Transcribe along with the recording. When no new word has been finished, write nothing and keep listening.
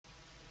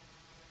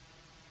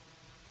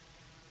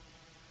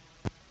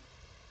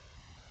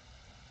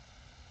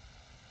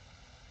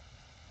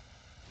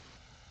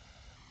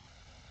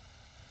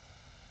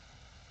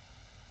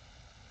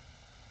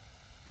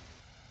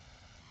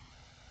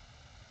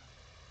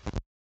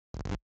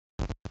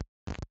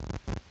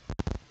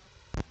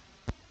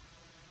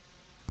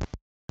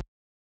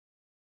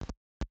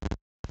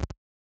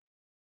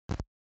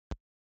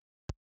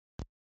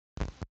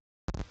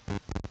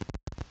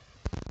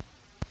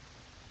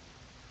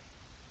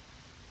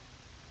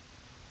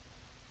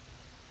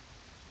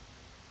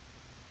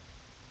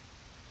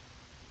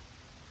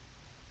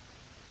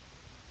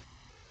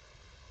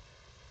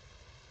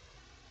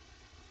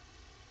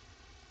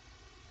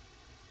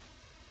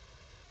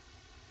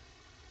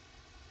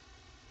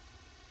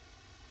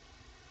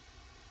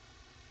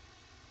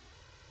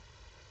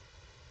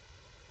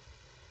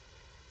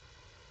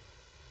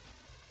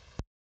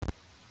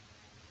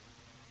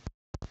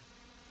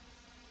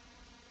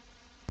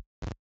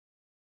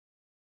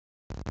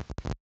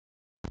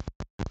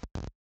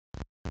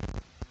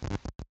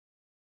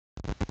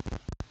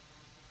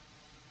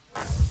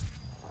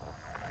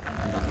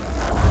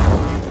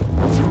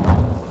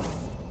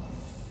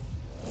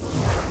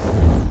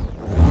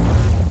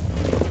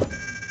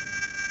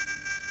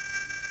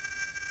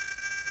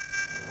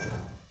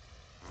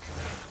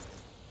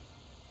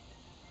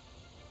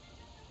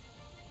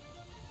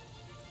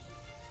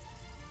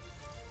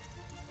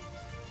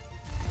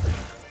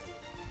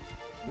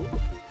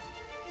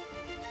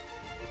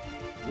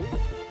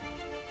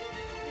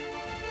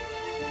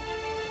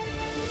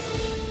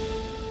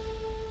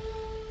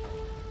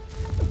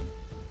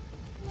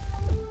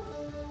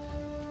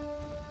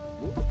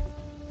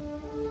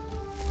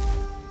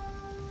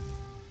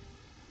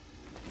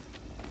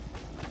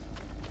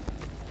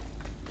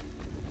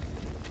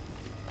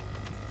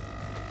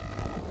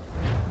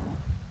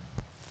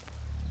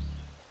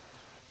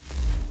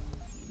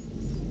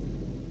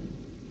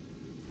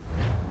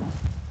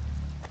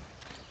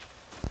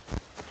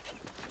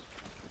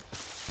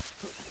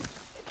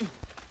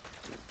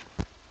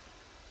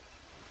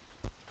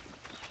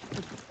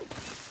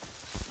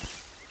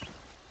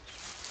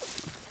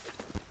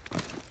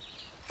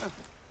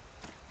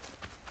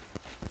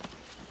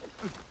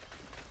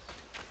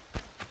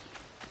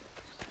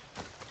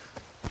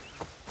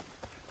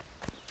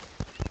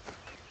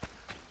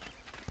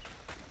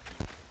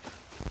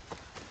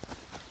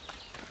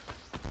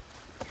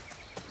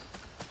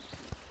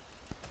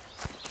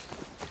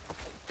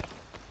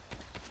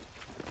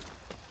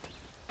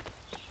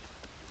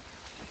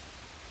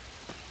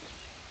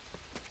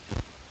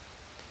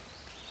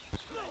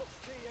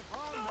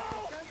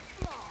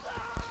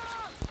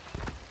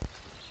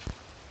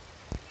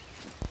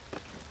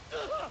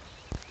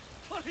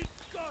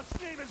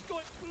is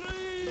going...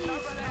 Please!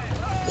 Over there!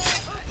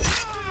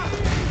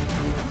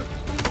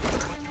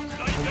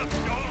 Light up,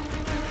 dog!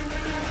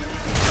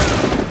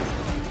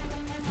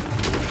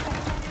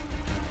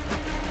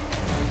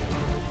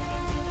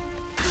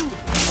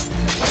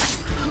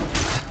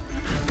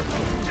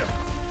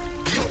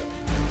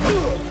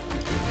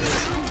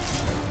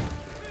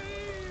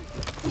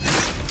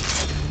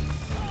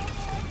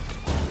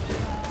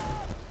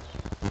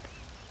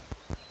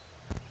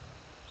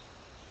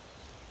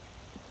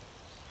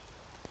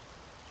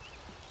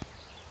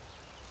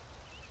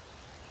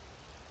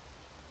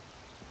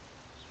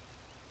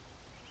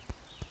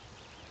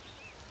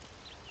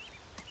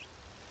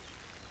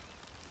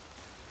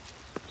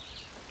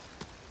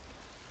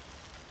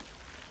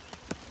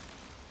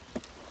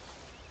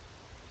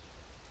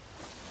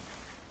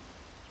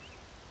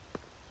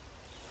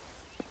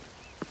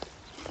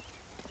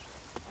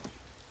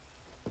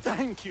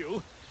 Thank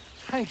you.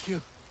 Thank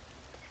you.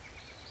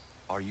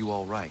 Are you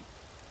all right?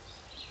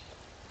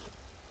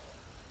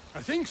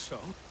 I think so.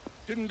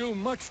 Didn't do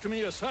much to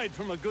me aside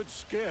from a good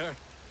scare.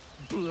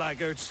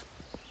 Blackguards.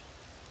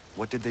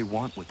 What did they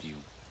want with you?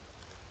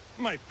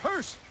 My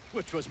purse,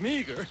 which was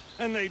meager,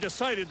 and they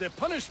decided to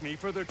punish me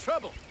for their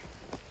trouble.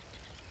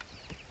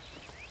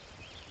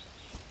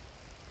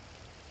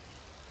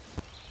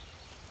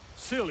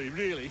 Silly,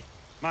 really.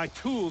 My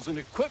tools and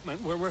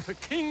equipment were worth a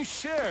king's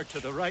share to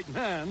the right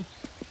man.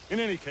 In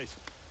any case,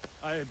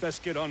 I had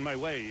best get on my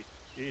way.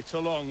 It's a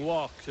long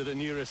walk to the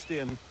nearest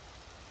inn.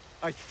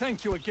 I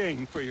thank you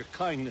again for your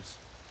kindness.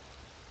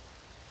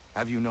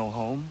 Have you no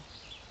home?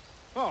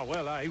 Oh,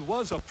 well, I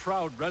was a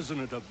proud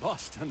resident of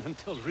Boston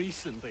until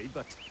recently,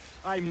 but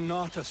I'm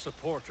not a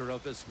supporter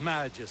of His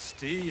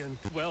Majesty, and,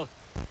 well,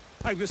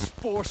 I was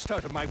forced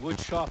out of my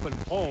woodshop and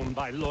home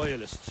by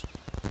loyalists.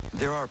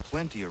 There are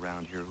plenty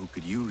around here who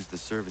could use the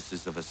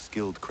services of a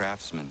skilled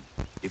craftsman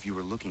if you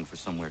were looking for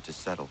somewhere to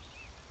settle.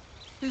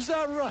 Is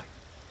that right?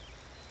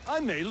 I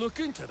may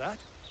look into that.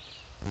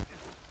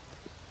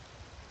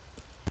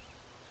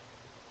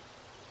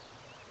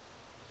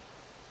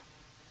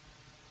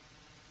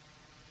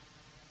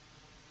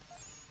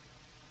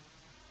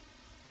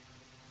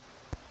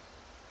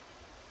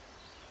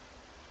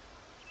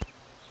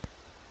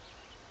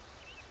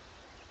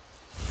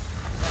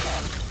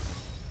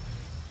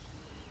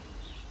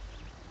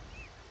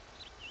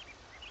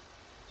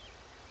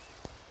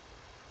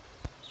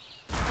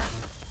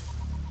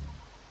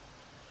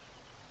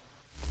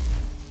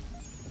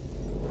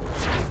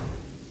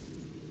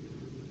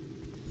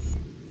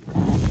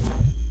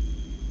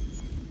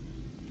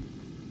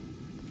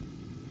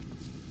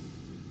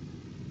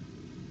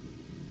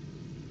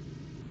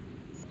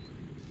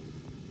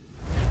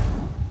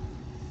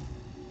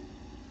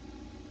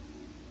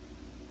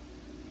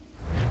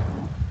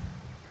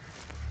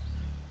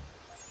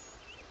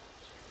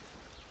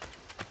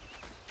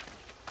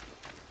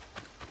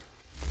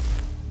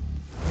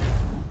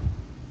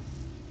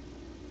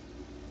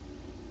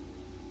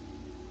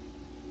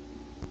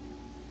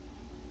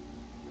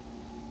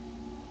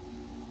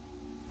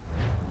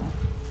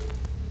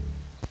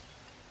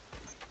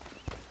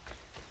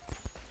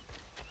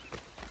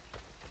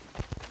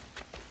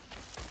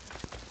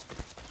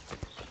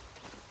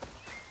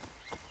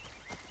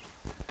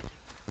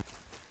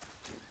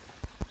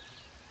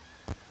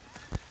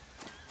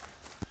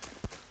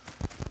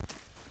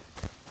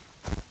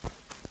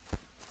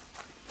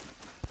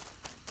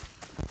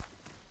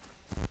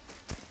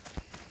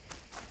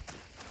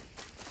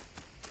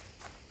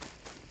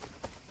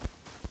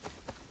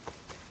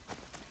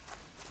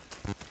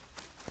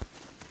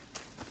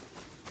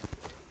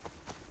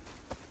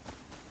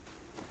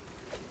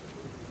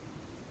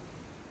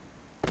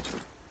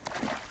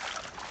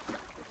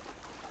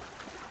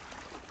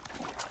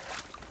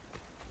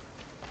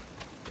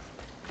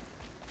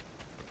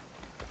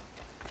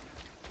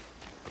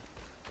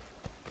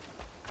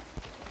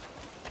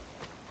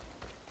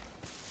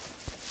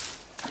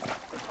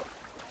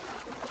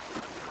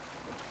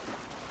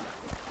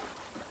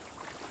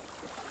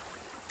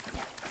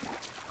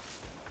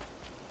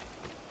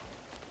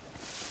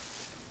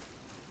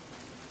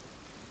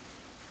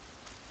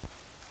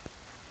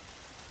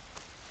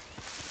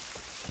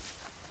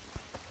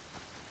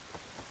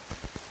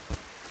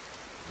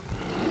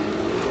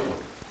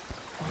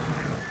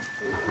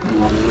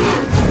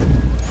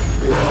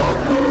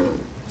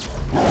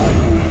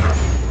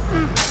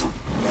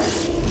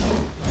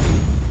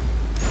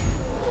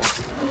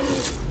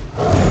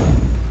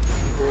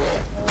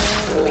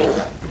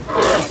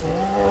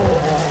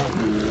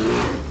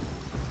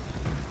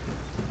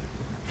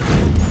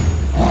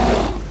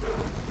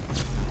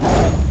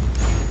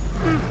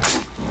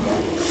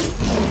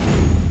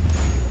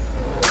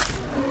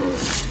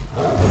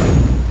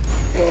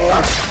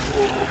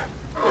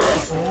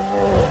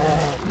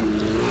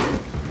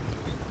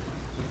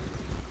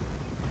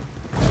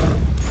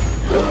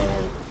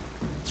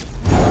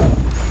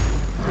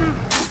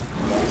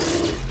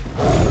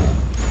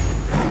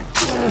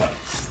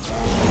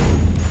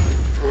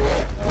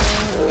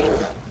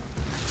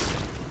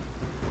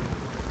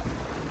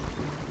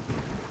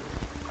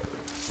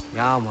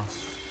 Calma.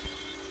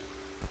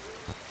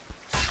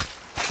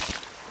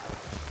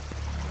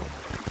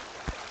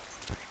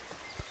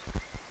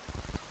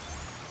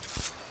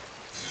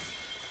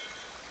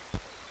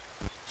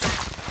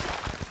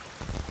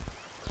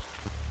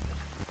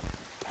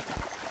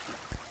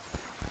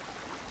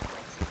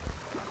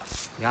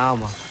 Ja,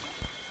 Mann.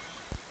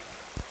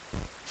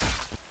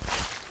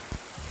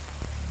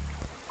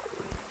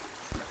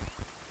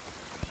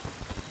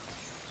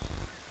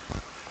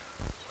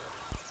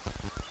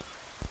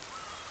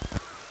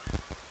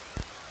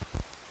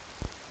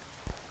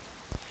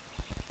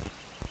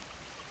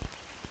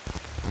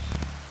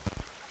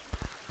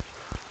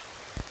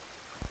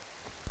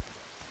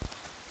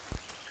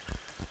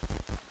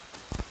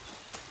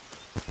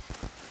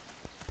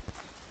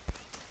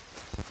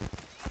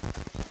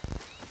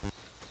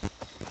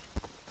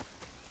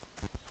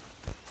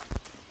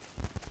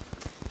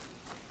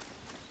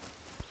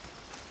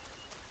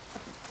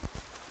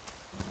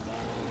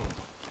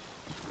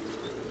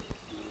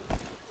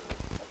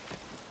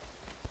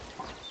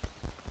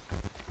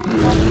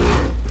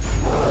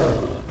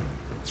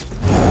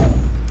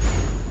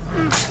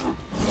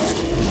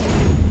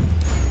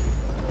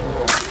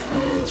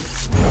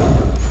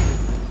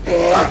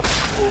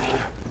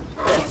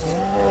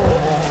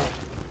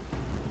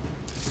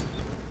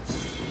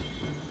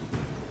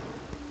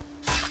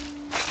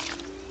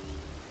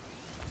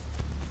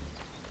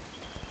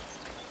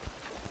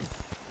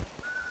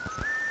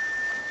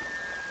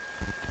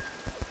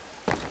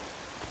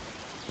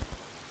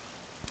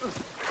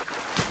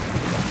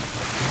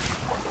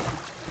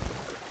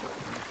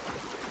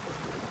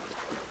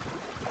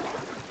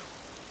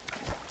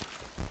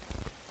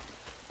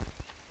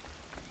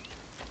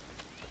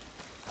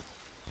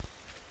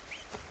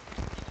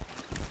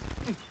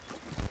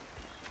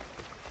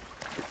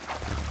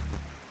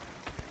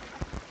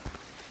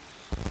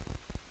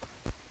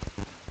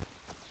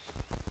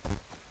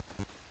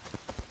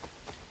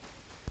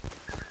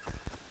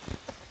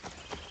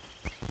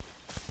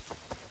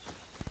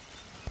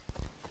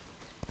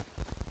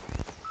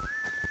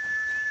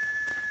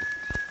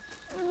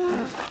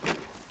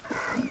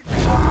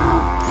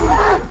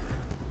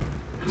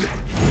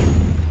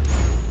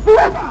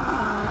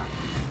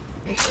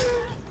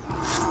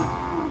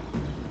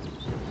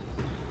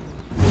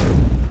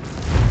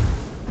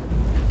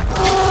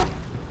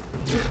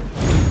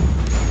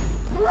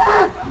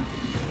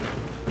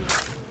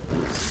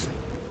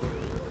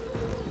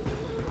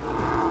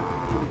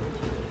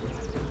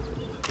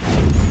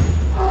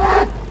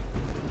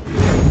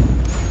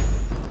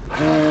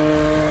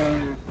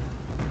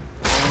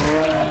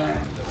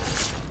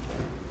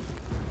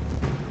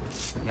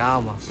 Ja,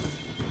 Mann.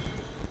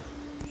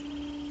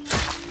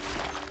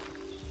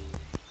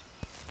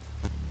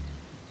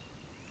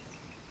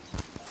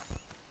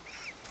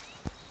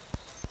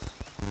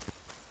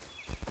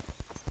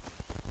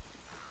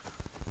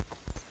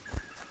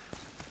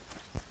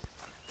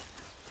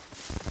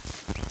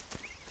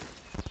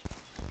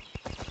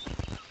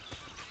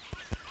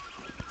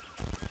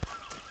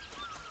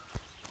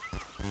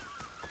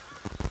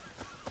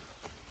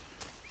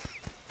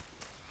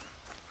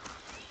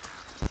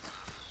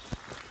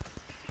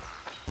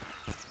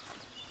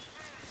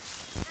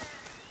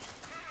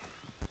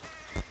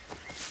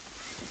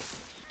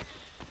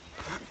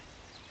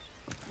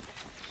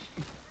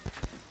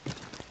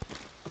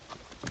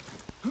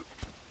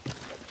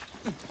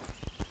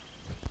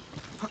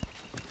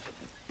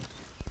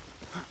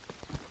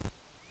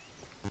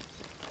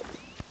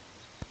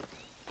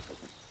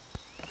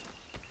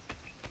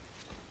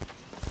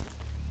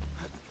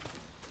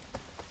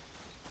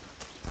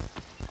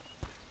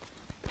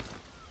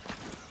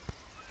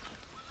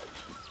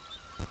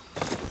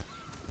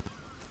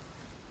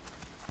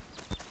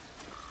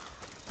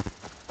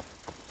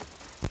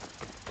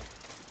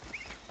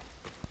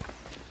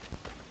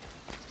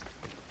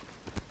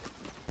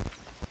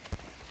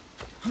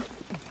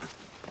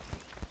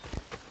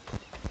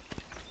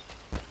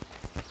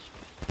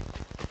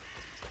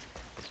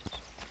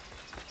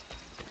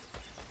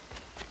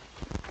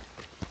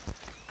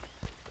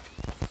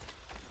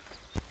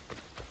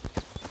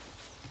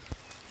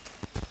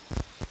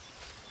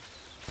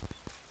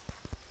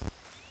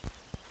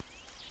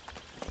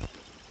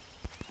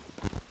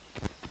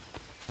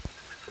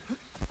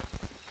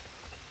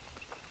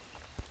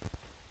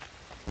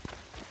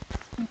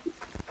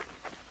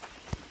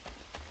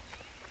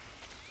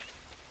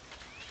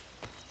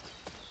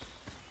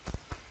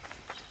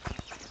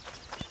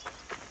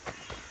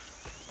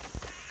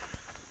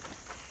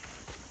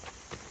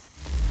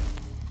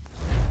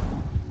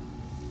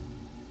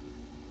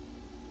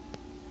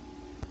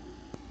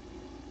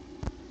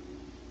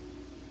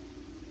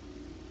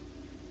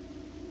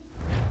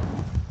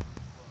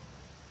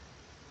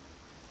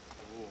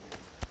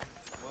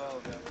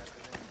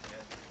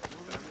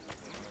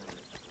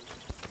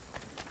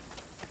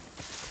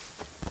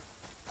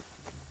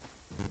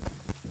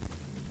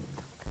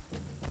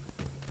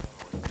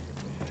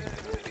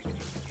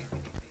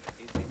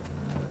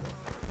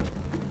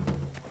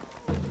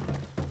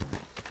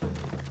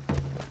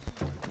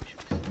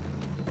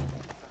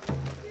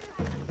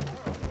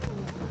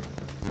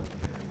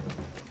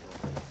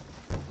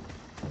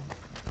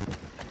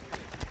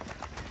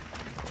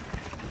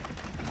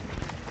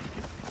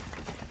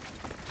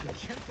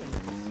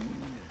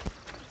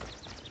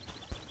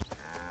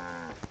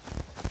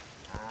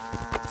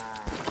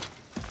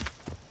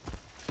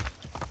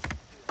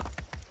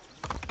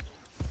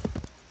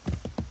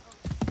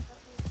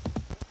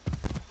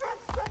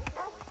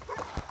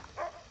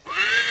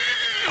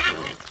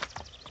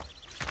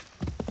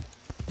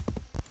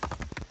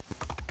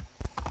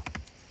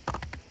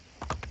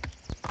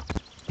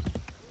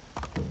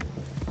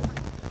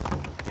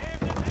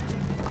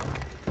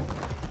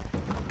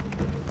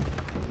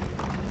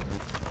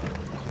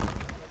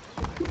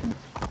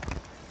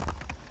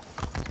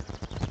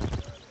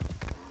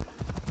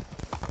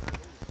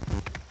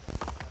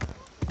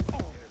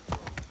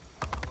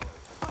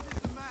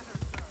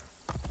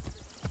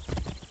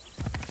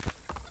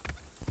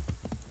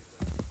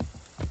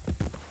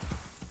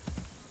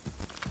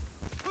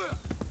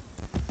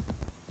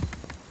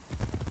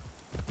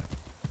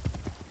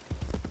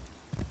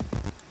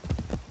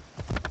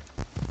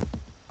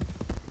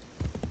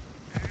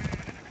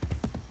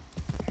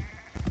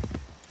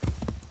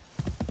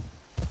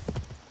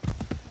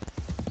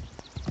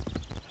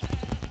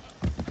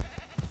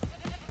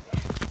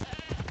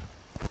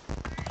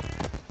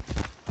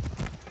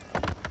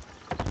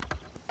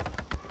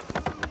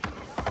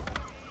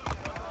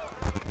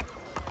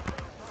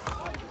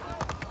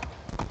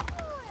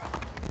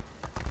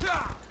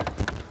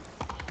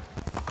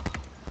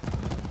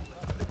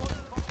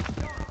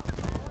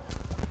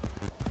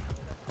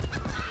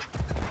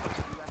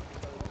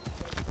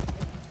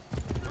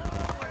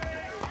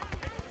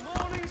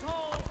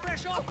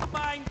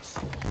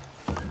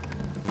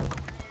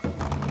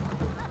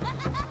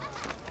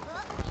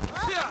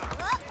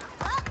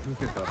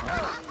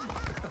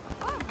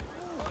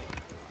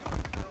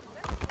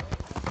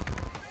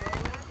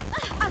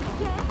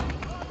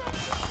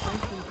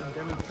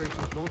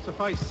 frustrations won't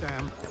suffice,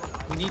 Sam.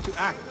 We need to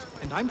act,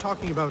 and I'm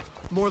talking about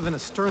more than a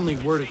sternly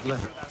worded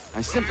letter.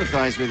 I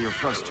sympathize with your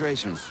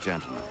frustrations,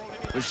 gentlemen.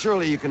 But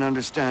surely you can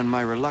understand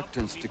my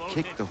reluctance to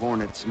kick the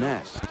hornet's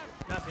nest.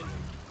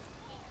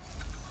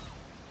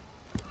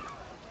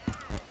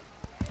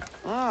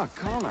 Ah,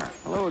 Connor.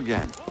 Hello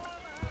again.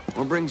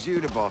 What brings you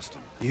to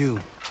Boston? You.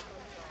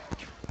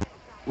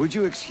 Would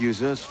you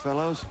excuse us,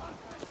 fellows?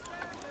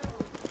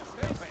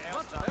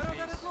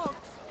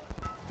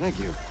 Thank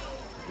you.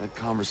 That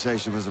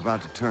conversation was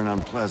about to turn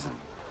unpleasant.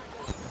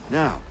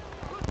 Now,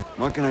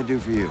 what can I do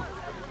for you?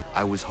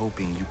 I was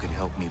hoping you could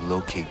help me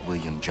locate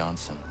William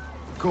Johnson.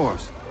 Of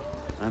course.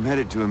 I'm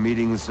headed to a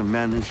meeting with some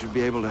men who should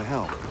be able to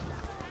help.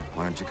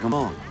 Why don't you come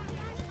on?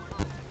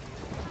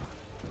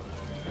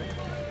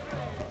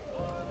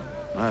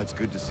 It's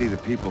good to see the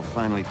people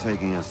finally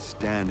taking a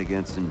stand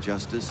against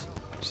injustice.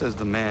 Says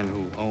the man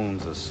who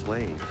owns a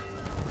slave.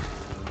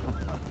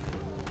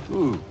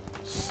 Ooh,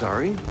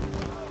 sorry?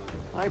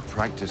 I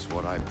practice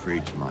what I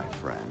preach, my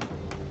friend.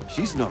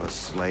 She's not a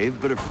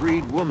slave, but a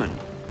freed woman,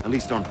 at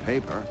least on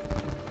paper.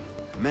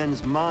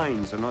 Men's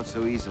minds are not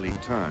so easily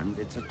turned.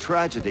 It's a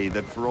tragedy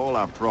that for all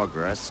our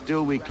progress,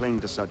 still we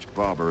cling to such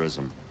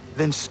barbarism.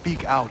 Then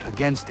speak out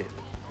against it.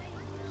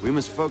 We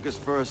must focus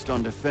first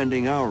on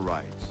defending our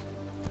rights.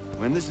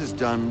 When this is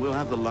done, we'll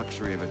have the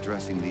luxury of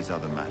addressing these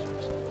other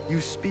matters.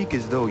 You speak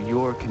as though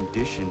your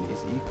condition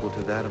is equal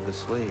to that of the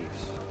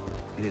slaves.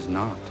 It is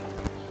not.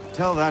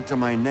 Tell that to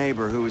my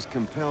neighbor who was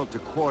compelled to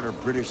quarter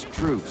British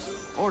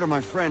troops, or to my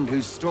friend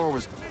whose store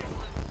was...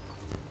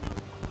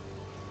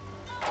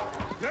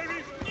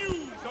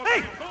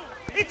 Hey!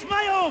 It's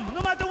my home,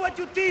 no matter what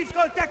you thieves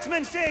called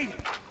taxmen say!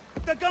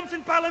 The gums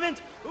in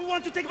Parliament who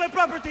want to take my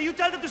property, you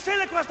tell them to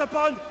sail across the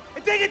pond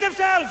and take it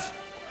themselves!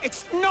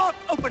 It's not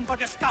open for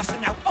discussion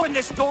now. Open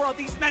this door or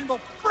these men will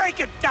break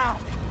it down.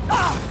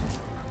 Ah!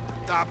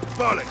 Ah,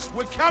 bollocks!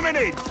 We're coming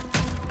in!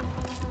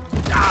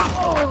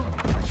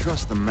 I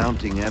trust the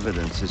mounting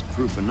evidence is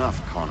proof enough,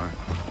 Connor.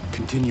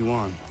 Continue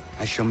on.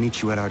 I shall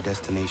meet you at our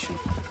destination.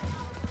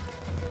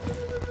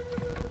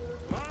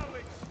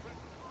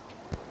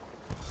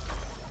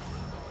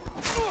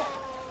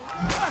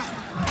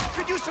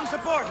 Could use some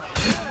support!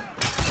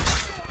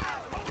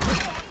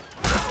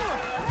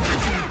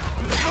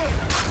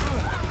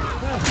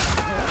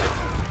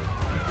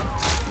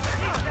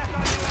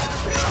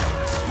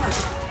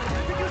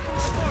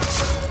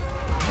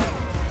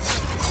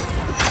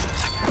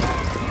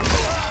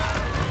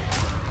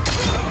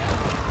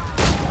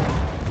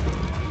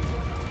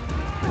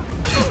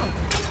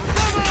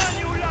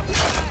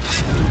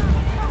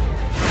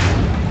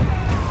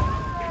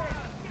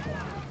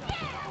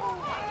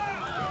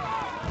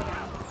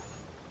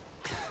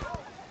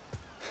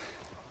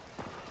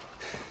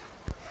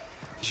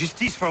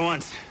 Justice for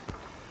once.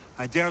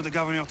 I dare the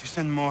governor to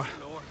send more.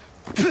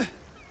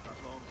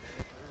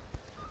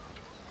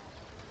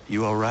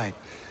 You all right?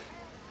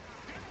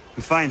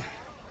 I'm fine.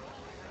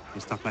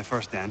 It's not my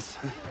first dance.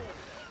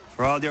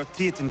 For all their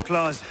teeth and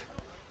claws,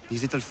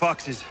 these little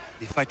foxes,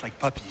 they fight like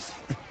puppies.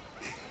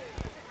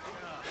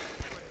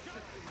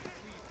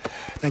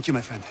 Thank you,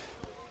 my friend.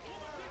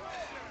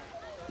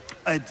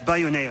 I'd buy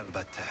you an ale,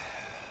 but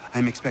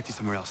I'm expecting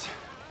somewhere else.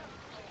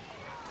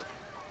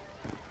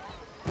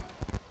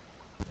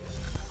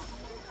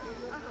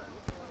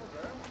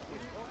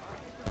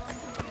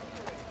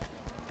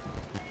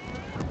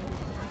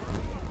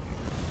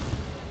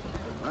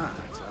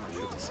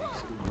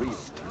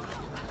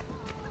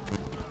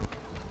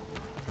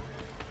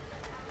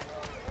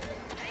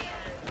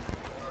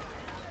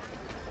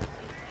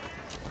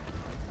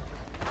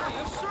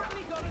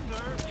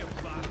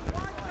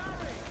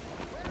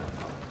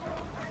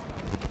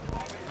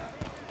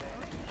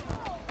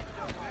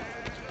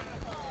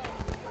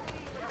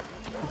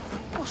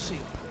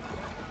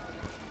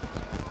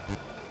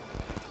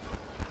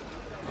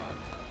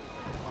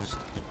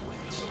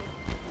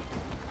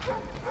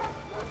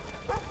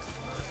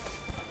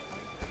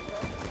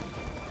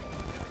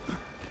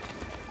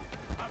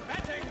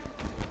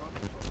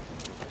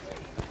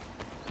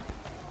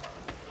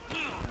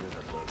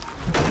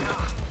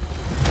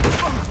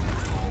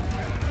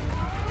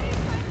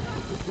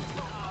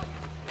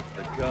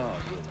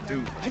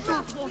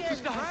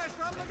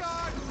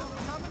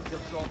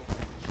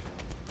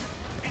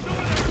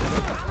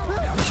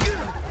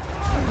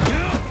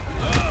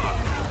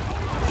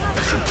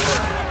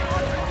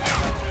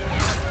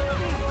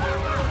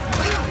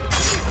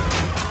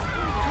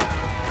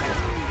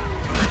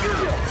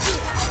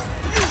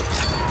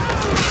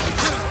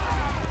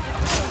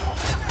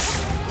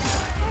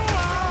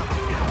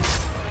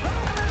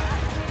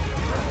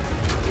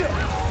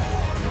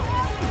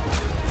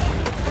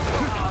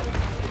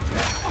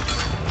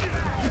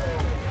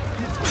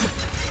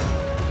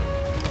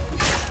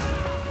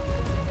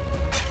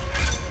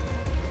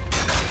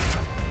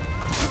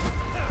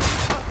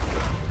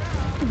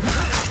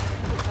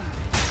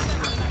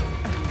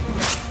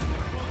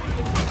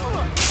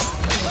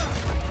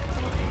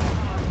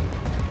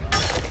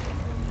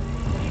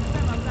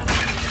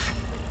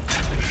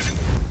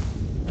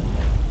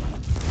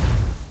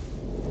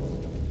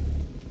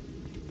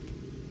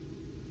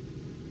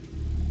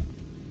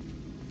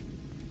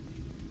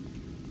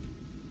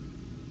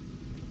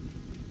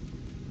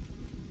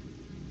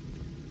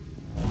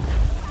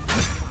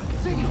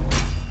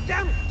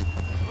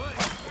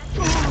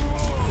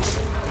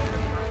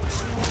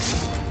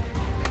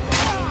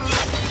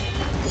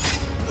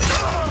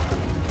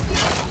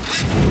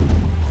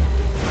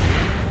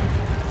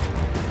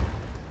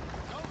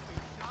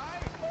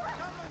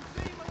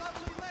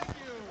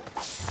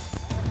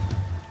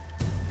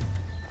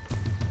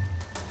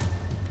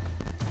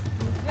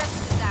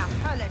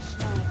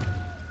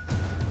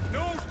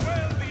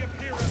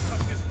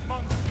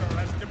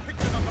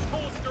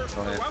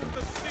 on it.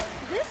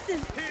 This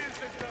is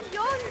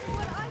beyond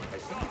what I...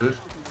 Good.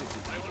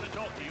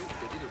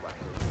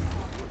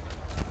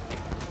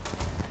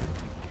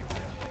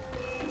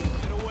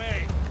 Get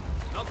away.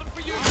 Nothing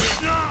for you. We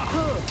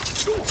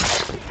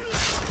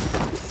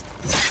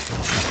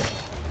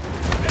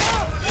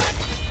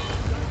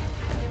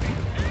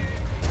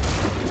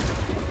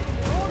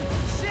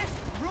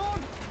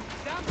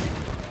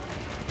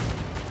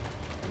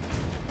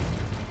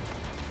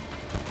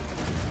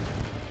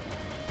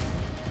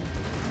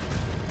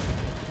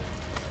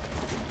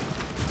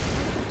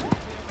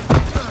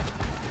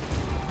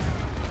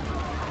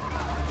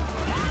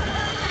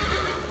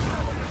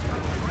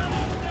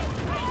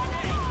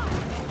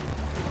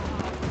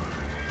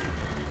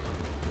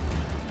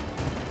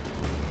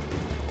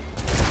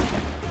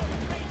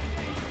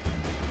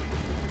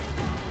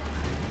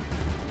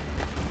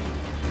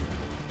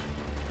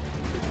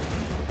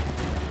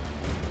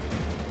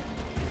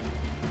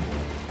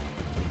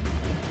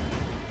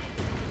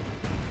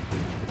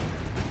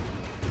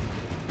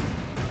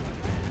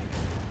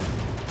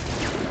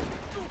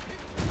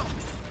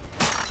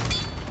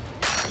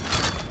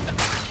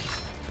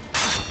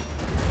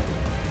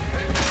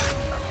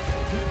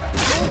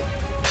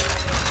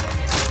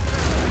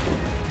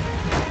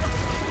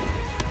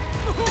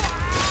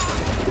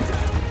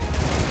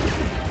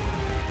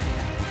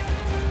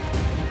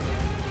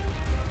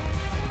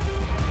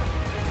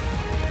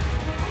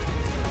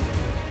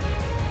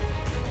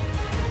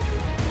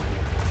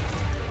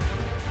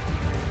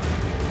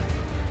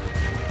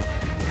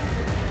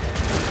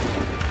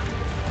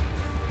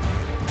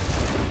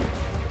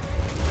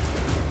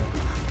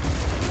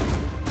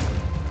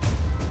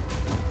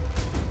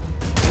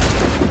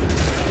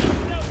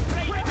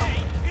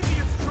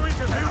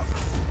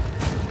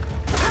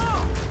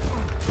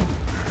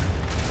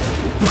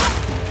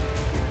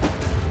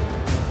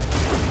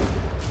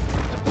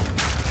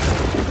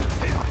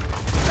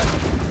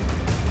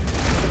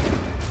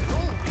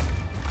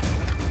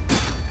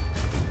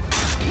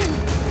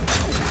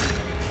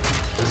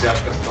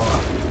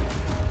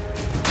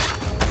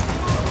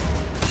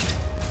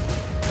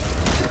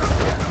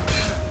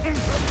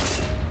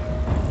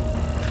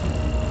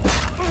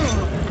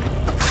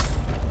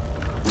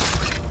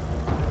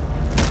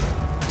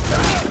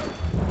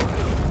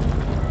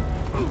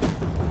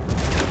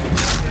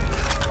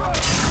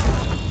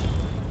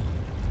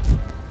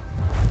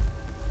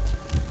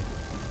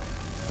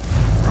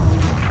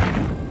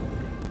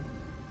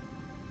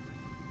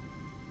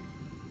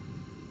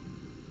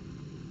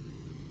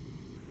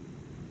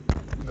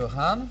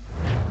gaan.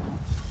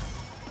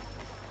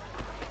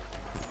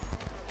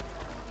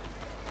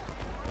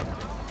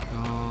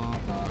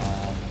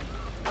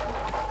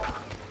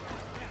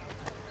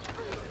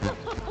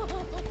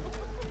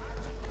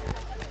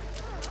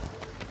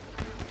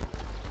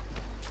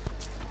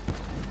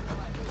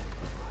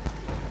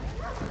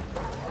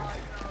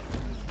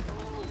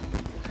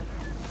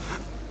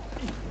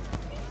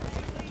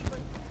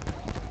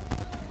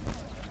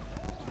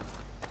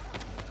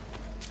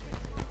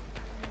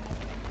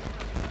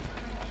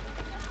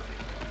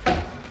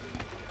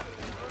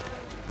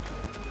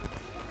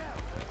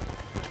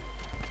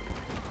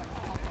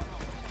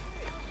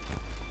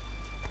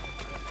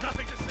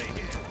 Nothing to say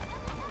here.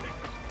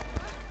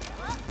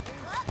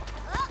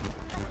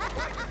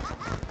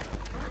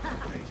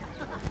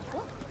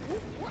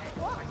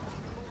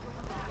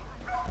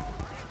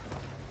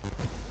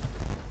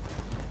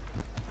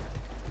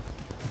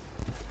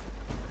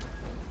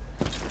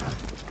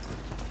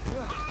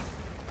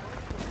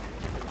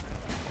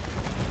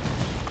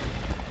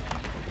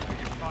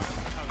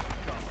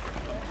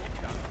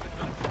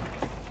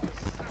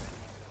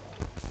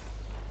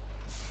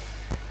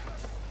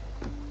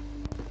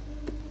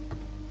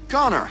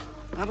 Connor,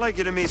 I'd like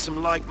you to meet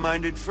some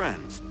like-minded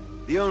friends.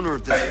 The owner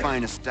of this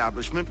fine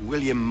establishment,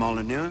 William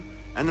Molyneux,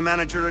 and the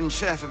manager and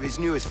chef of his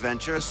newest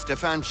venture,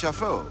 Stéphane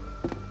Chaffeau.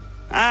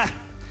 Ah,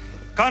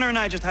 Connor and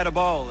I just had a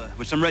ball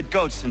with some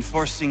redcoats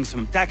enforcing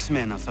some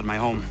taxmen outside my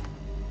home.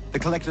 The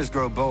collectors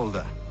grow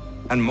bolder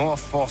and more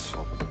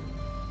forceful.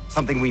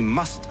 Something we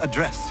must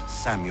address,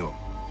 Samuel.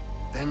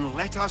 Then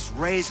let us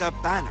raise a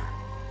banner.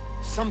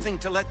 Something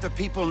to let the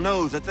people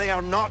know that they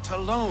are not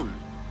alone.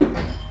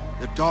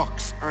 The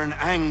docks are an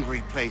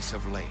angry place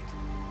of late.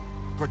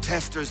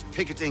 Protesters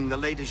picketing the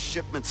latest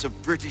shipments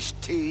of British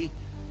tea.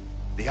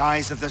 The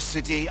eyes of the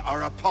city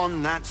are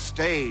upon that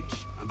stage.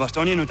 A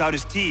Bostonian without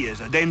his tea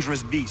is a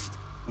dangerous beast.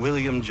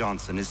 William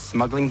Johnson is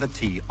smuggling the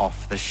tea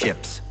off the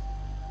ships.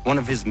 One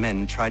of his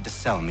men tried to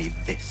sell me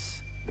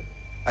this.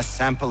 A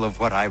sample of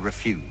what I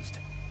refused.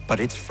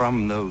 But it's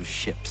from those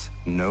ships.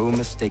 No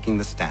mistaking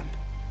the stamp.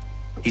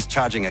 He's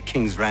charging a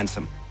king's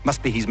ransom.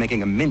 Must be he's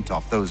making a mint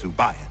off those who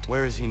buy it.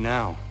 Where is he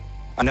now?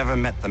 I never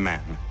met the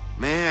man.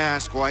 May I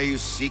ask why you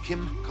seek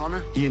him,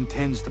 Connor? He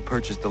intends to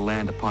purchase the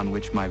land upon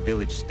which my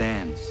village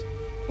stands,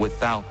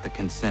 without the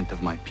consent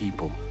of my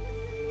people.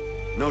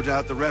 No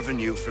doubt the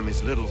revenue from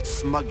his little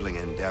smuggling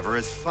endeavor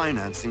is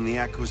financing the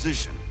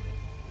acquisition.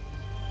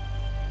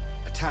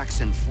 A tax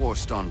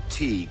enforced on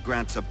tea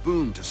grants a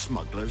boon to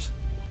smugglers,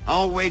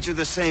 I'll wager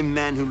the same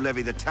men who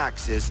levy the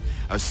taxes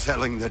are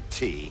selling the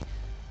tea.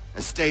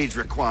 A stage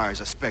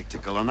requires a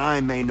spectacle, and I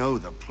may know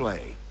the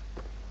play.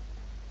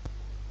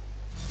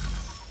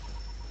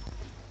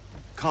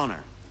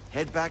 Connor,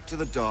 head back to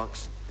the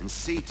docks and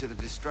see to the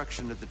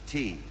destruction of the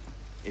tea.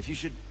 If you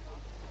should...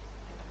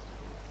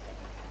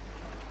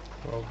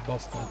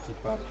 Boston Tea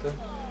Party.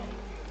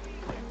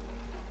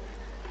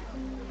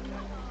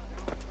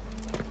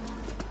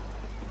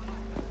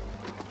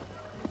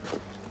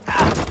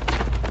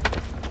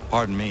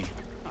 Pardon me.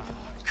 Oh,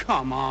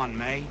 come on,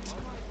 mate.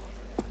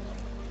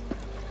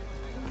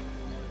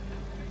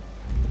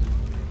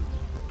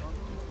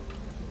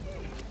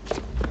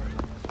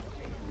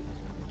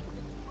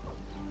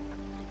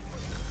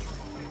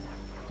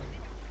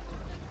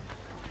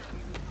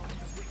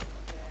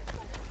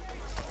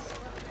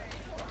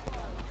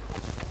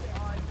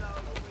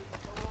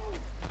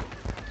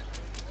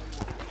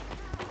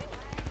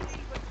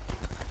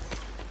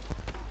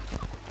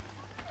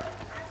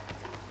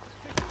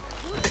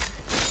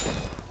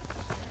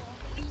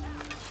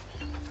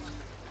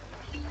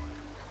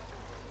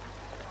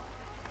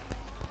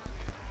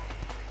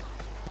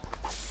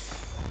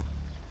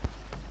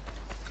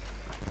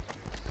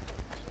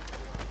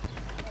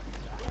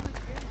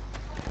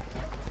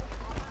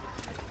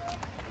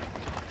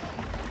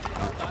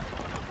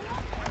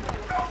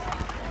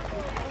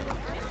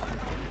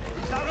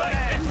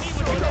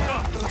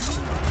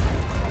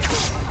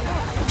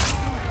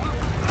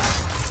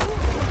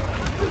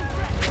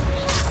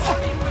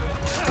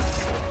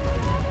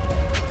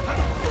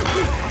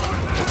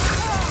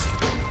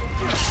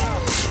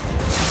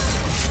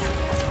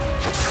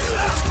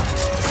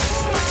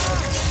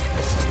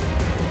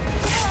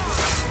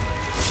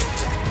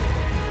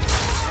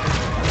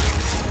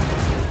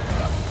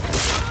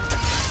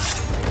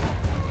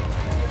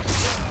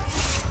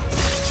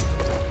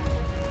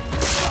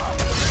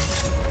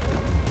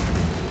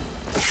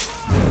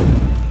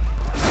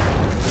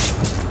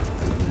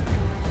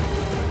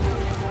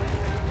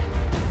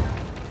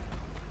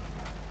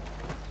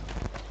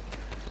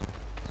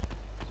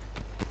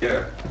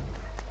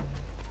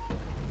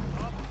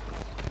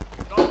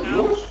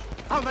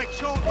 I'll make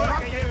short work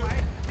of you.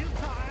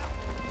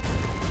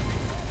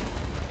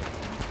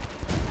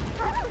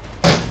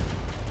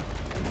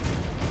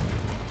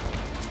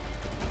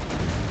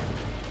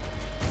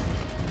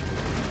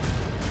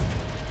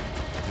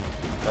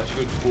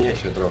 Kasiu, tnie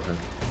się trochę.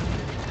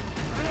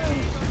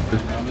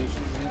 Ale już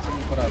nic więcej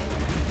nie poradzę.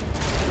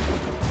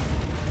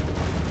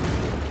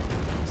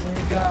 Co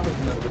nie gramy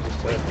w nerwy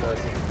 20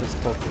 FPS, to jest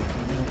spokój.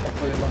 Nie mam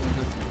pojebane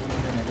do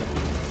zrozumienia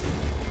grafiki.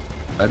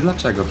 Ale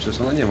dlaczego?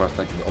 Przecież ona nie ma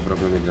takiej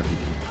obrobionej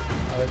grafiki.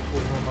 Ale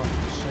kurwa mam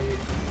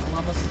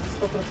ma 100%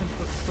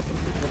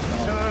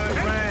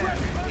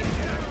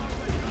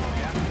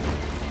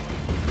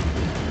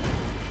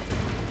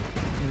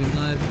 nie wiem,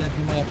 no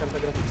ewidentnie moja karta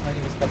graficzna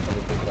nie wystarcza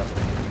do tej gry.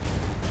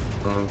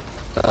 No,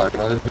 tak,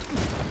 ale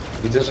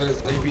widzę, że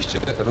jest zajebiście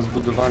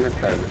rozbudowany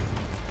ten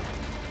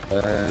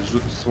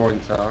rzut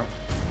słońca.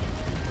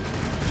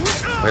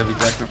 Bo ja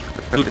widzę, jak na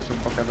przykład ludzie są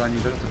pokazani,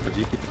 że o co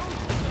chodzi.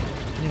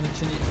 Nie wiem,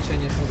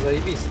 cienie są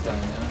zajebiste,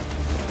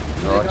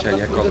 nie? No,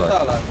 cienie, kozak.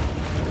 detalach.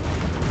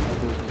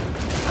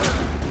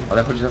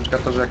 Ale chodzi na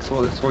przykład o to, że jak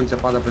słońce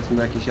pada powiedzmy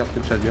na jakiś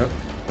jasny przedmiot,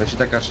 to się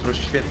tak aż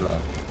rozświetla.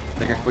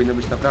 Tak jak powinno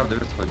być naprawdę,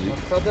 wiesz co chodzi? No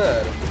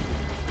HDR.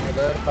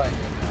 HDR fajnie,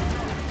 nie?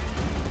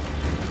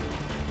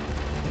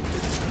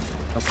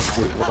 No to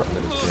kurwa, ładne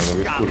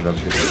rysunek, no kurwa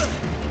się.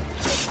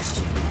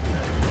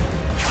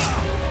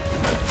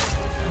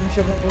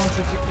 Musiałbym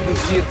włączyć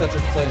jakiegoś dirta czy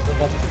coś,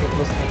 zobaczyć po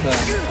prostu ten.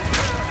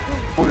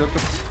 Kurde, to...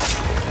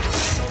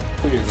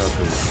 Tu nie znaczy.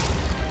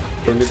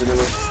 To nie będzie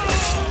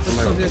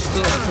To wiesz,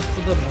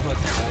 to dobrze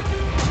chodzi,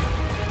 tak?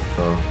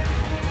 No.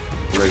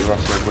 Kurde, jak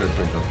właśnie jak jest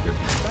słońca.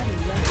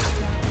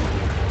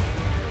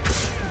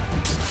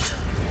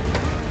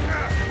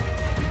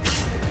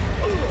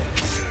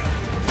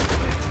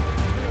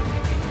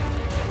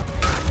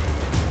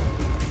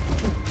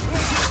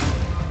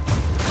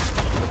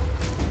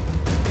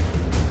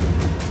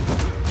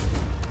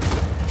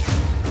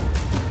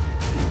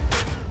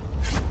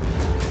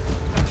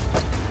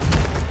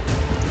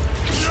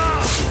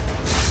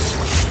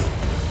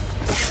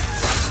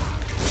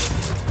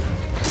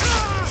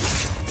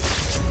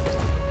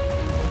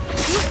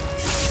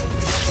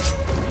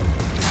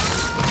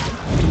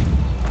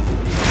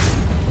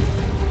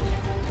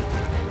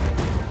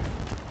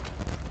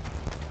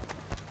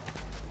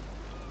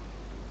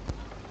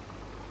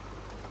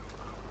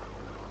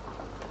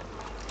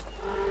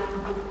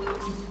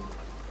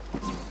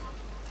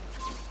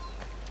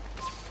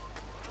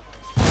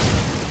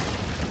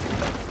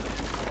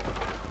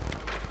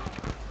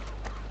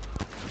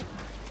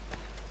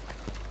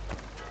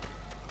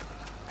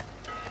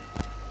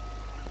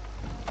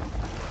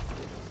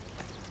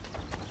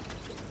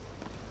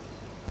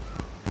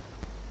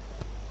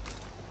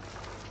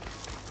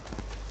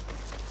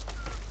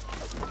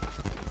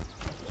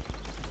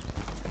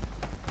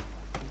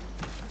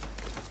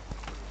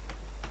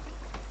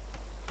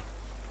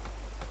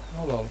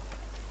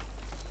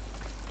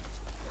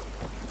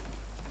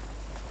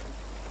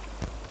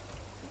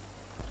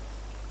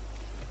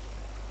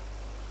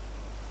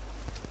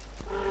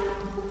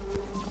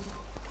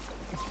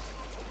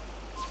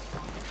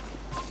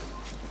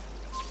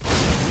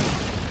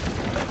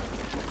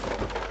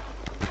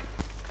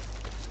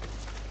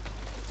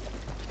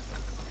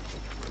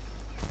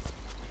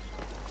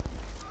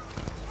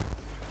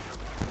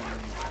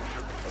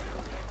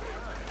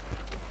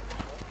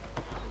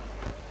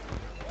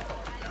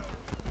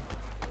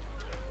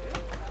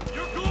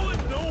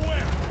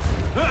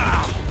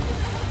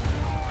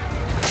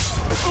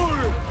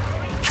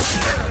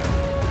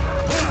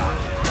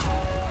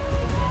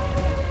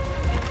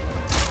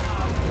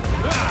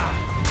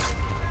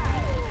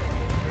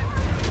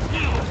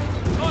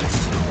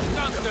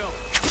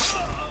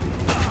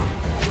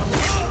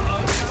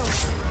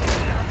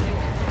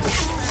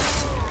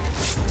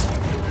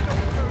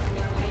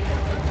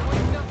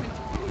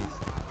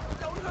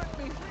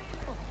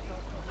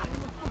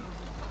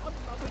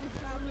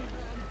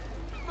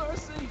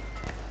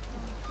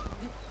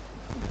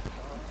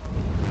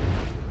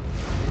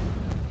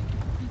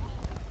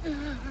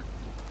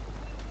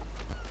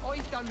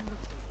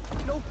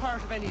 no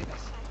part of any of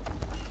this.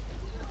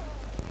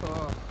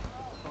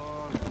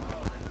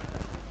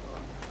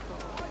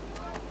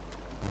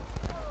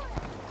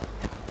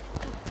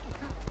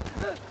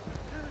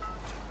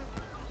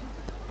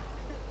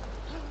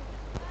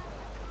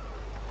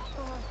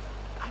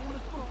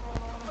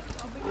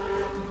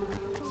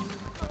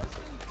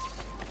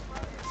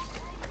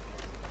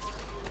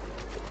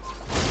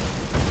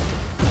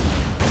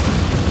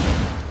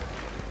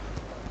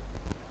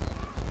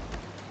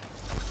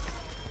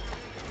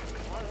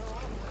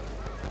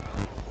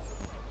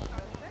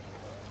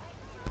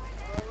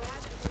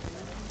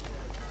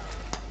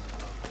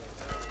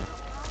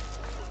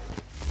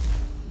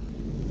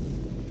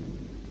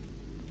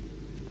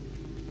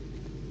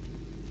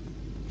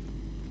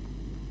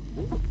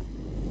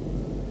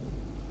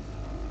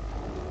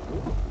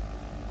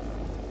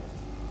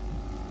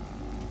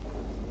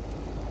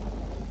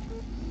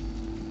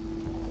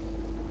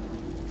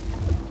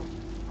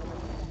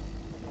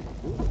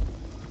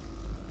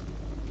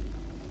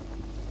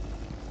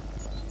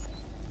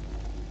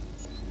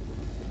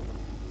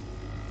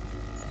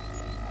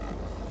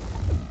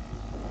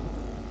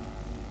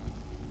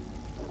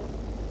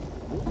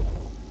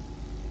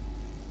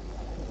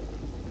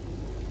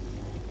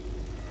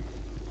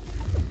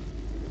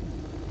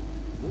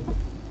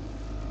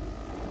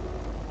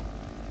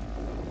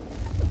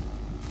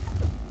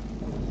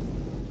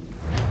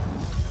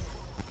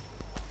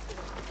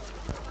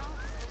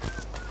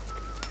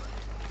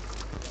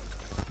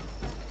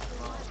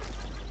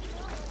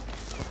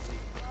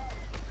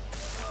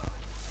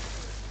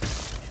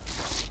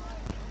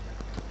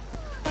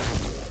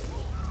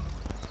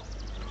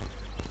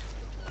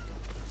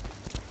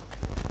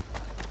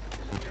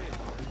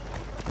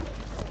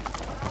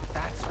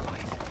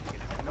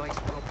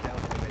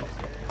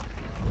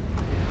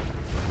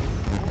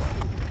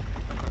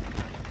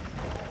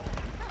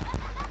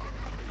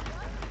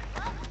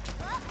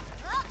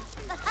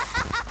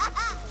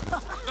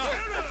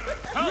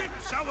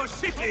 Our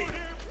city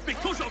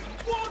because of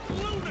one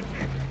lunatic!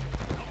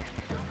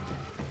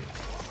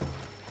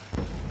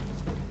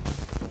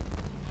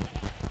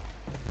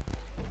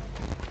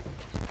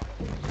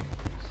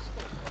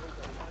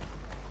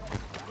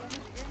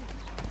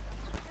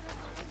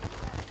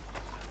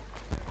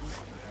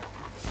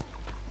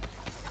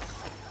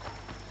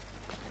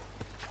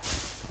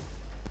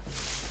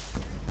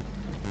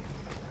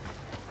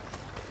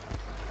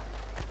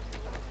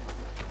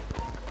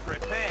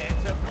 Prepare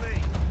to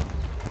flee!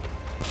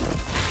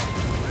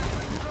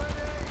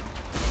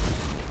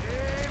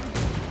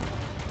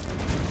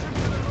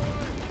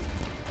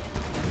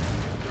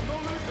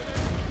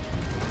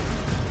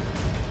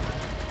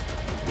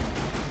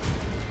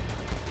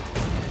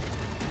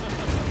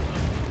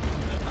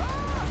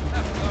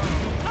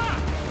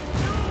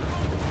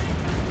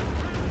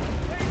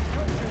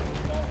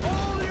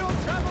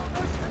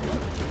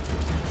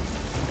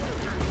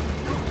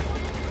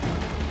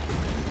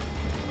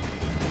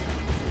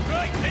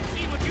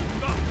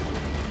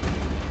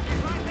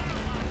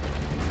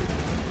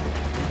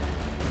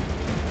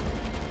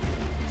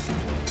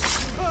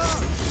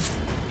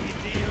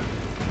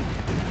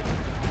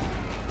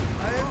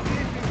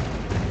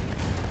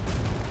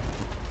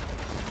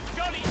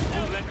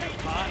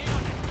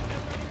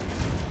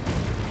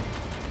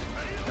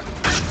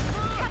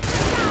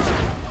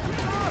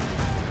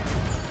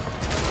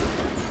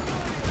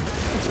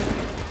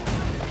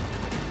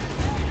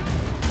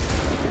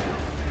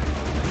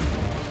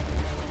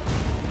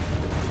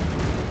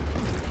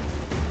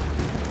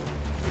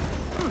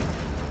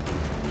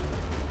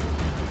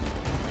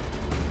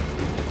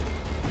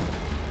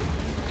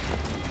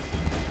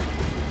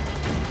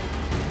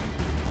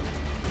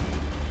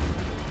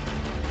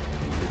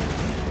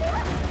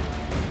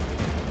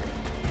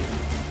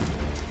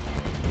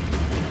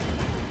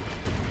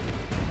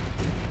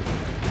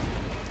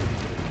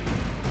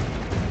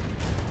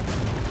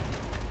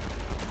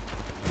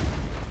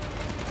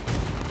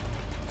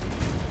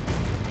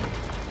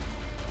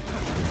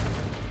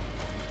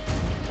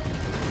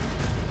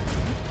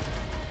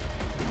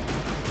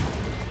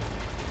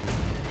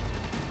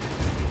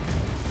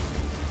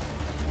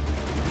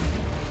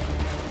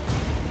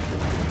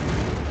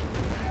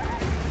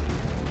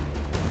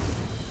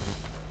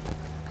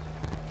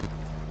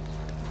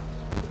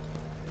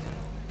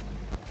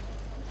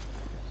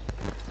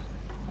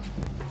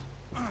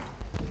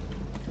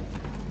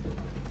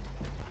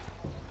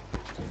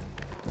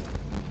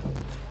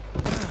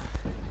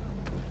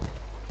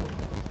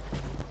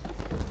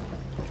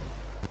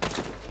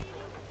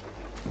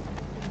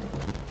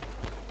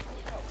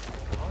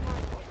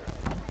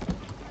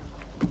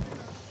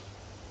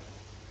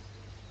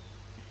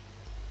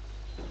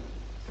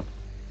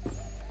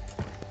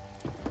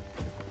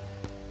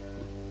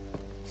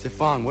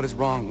 Stefan, what is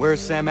wrong? Where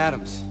is Sam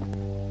Adams?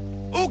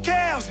 Who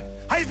cares?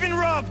 I've been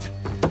robbed!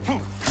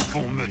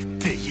 Vont me le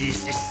payer,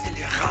 ces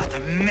scélérats de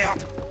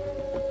merde!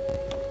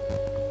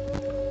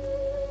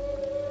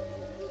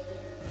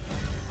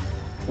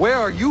 Where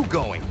are you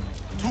going?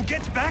 To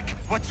get back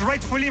what's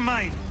rightfully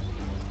mine.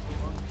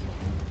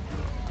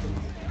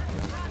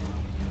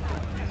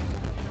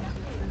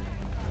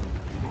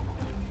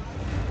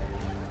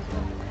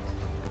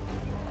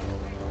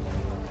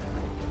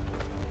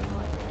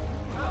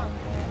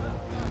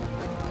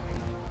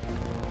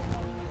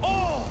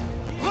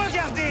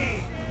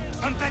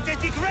 Some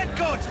pathetic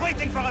redcoats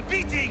waiting for a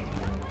beating!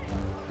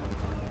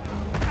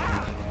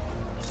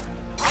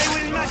 I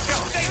will match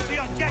your face to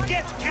your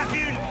jacket,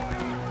 Capule!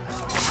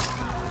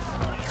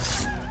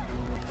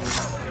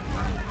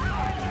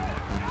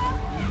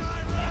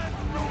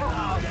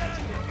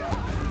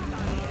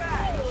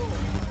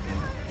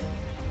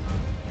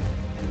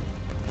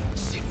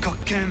 Ces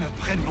coquins me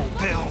prennent mon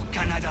père au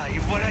Canada et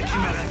voilà qui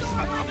me ravise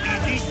ma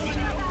propriété ici.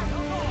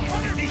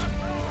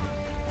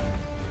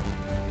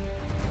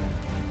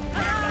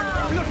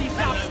 Bloody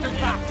bastard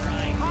back!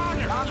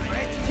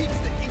 Teach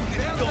the king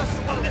don't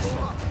swallow this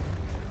one!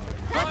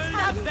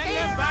 Let's take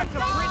him back to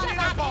prison in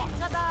a box!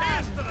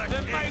 Faster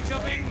the Mate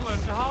of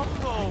England,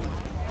 humble!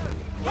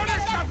 Put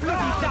us the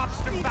bloody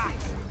lobster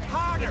backs!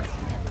 Harder!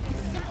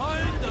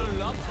 Hold the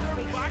lobster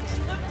backs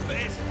the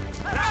best!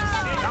 That's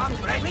it, I'm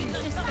ready!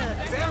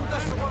 Burn the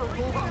swallow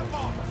over!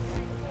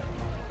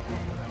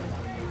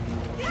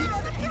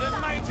 The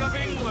Mate of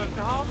England,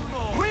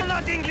 humble! We're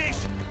not English!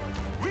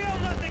 We are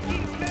not the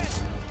king's men!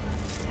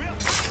 We're...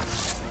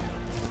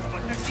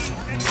 But the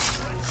king's men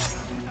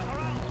are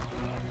around!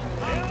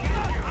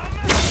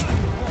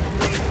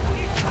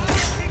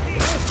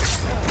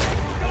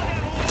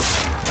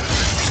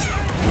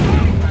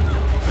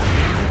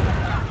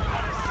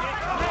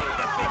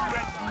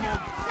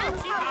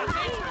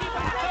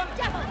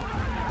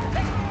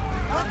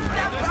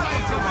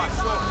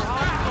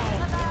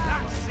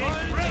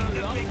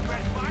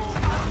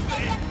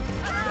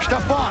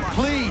 Stefan,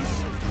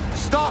 please!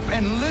 Stop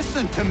and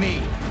listen to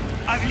me!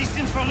 I've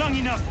listened for long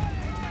enough.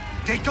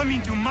 They come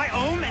into my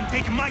home and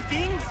take my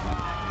things?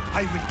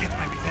 I will get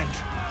my revenge.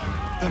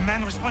 The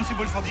man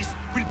responsible for this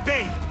will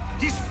pay.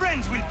 His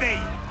friends will pay.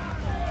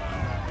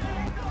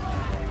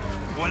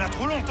 Voilà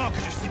trop longtemps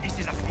que je subis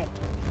ces affronts.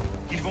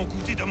 Ils vont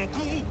goûter de mon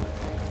courroux.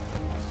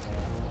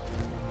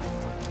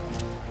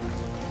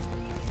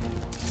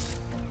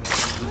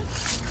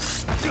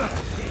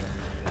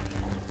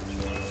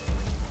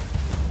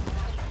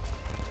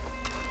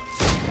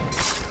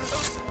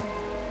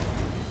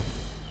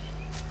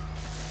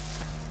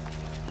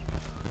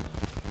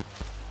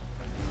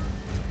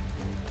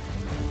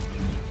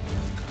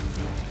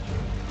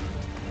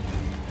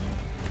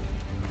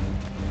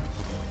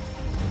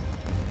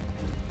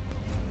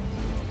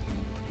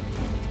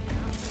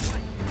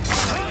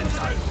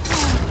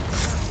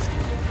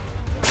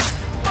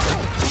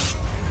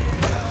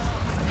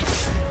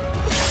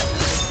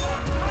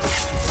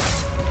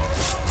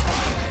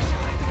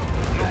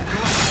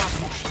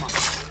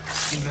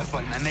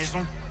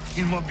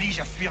 Ils m'obligent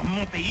à fuir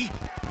mon pays.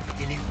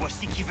 Et les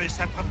voici qui veulent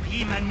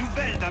s'approprier ma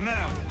nouvelle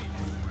demeure.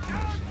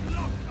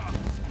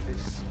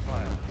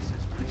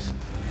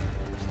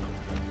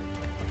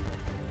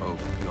 Oh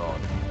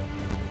God.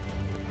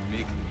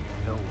 Make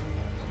me help.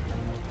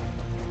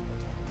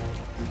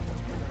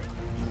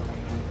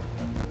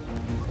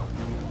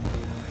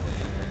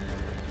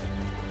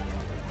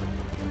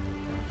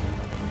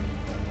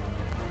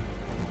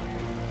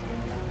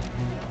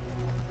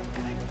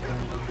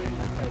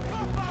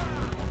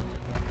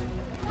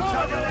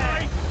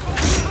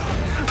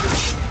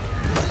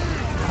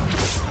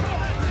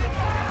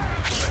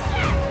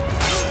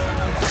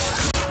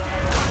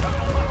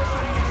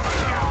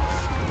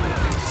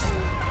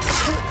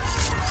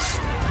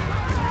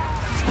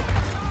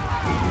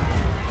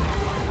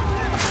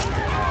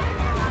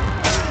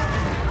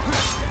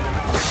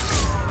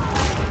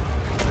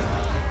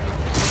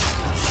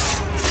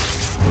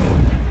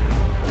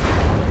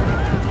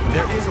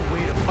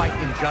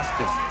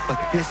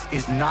 This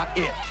is not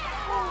it.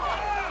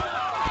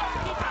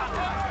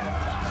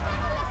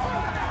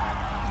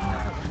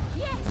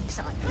 These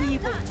are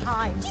evil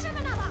times.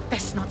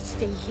 Best not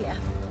stay here.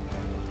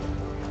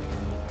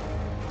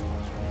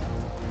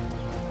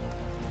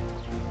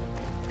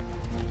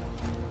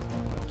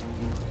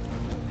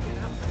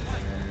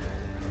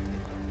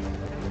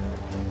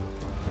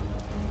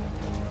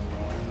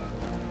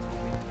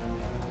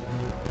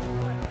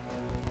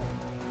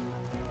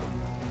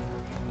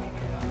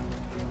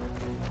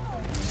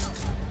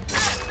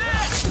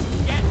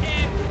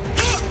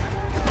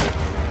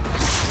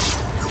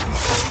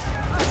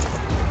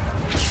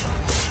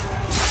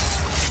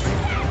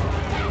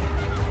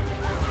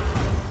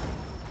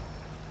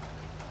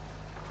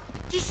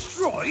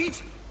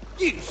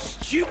 You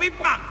stupid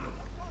mongrel!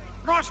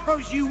 I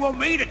suppose you want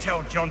me to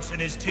tell Johnson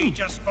his tea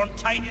just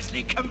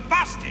spontaneously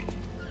combusted?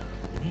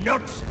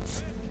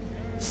 Nonsense!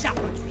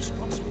 Someone's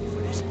responsible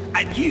for this,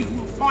 and you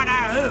will find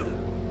out who.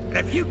 And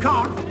if you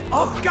can't,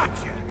 I'll gut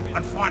you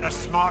and find a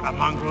smarter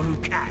mongrel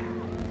who can.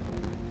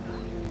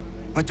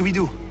 What do we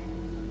do?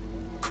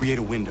 Create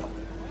a window.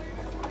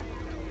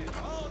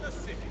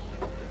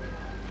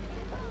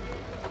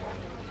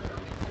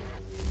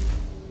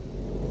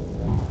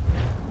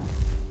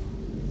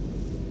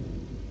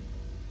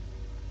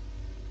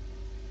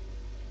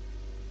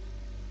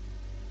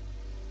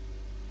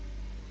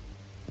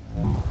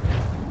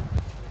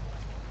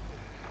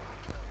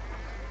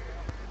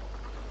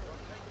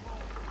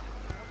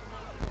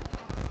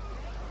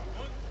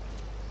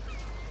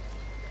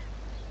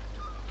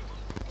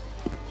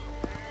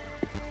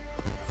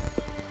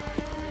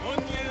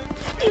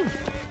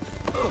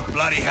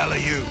 bloody hell are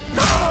you?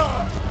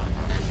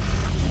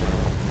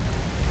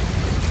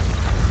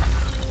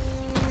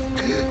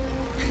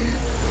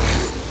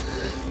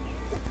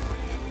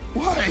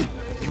 Why?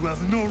 You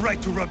have no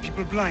right to rob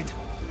people blind.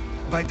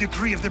 By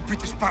decree of the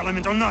British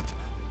Parliament or not.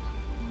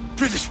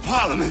 British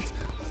Parliament?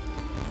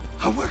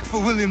 I work for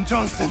William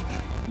Johnson.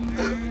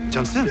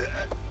 Johnson?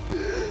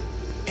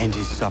 End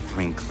his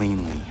suffering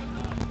cleanly.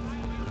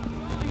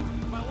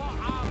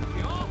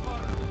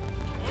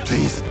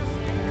 Please.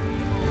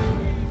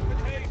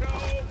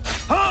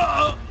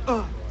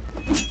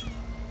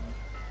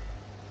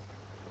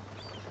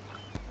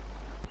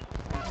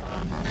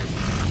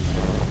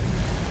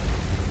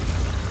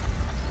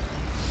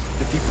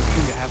 The people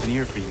seem to have an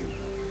ear for you.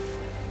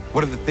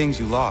 What are the things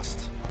you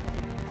lost?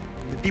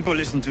 The people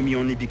listen to me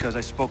only because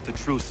I spoke the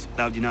truth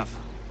loud enough,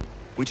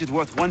 which is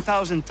worth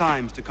 1,000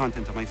 times the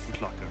content of my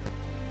footlocker.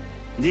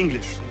 The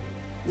English,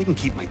 they can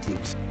keep my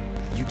things.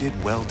 You did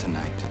well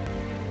tonight.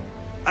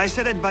 I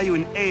said I'd buy you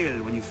an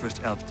ale when you first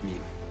helped me.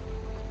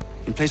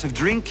 In place of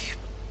drink,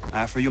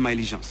 I offer you my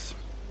allegiance.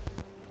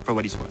 For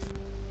what it's worth.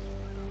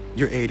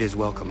 Your aid is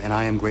welcome, and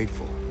I am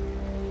grateful.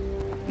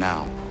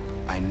 Now,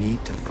 I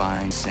need to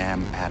find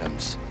Sam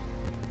Adams.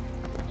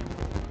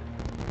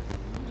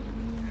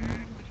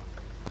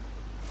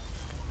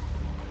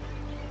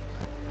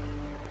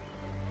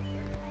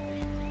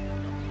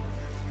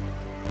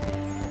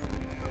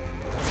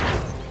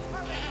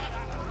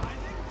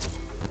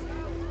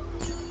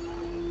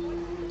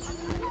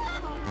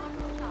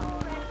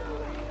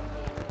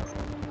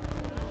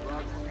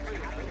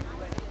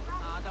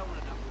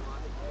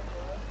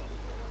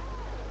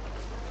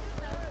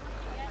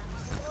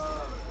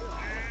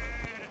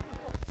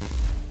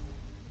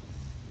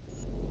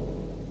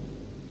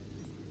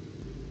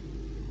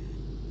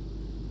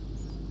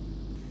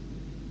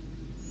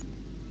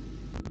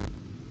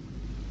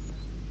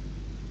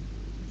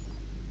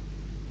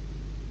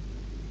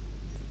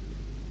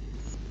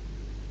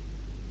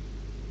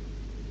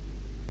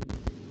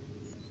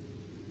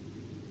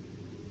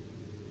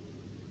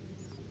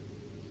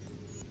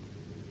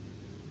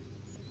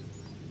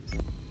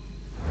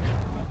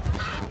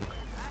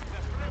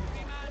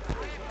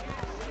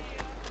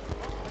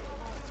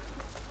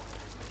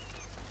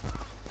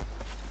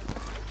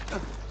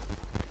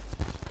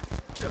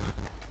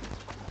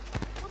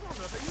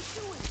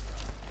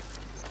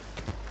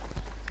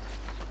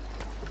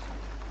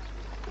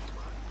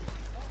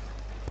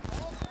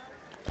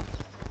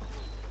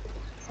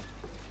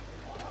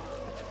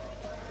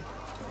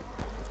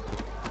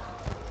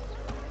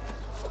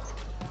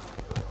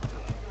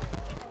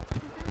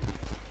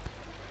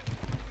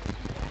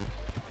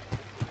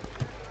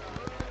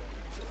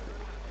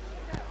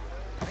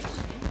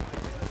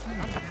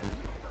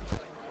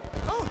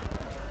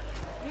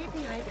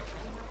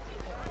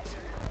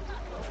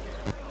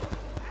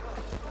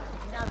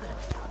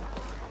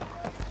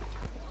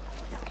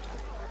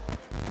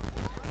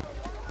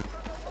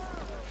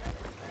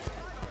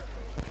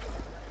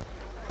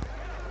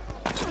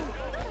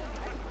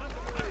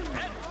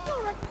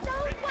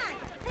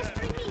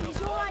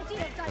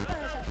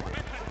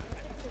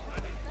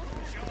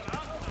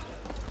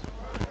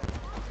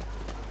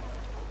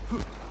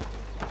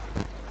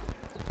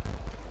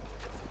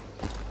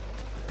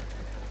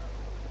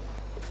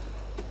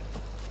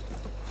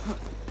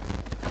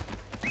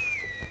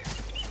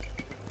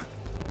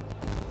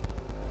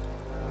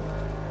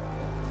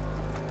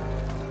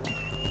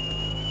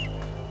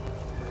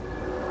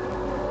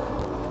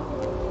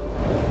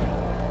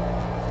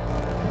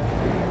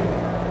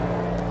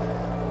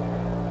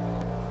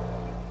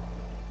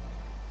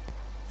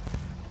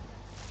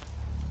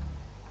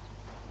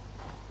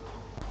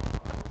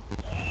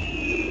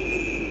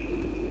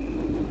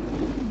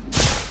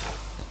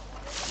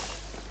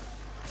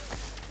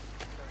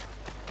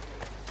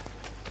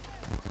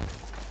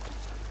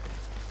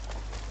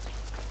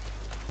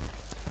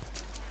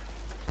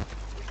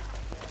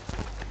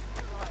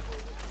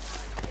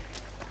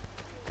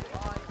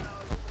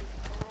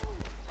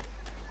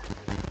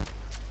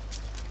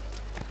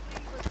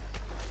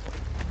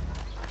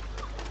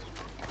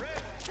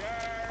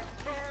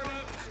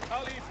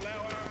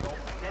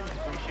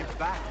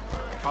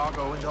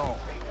 Cargo and all.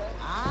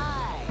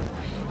 Aye,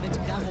 but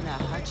Governor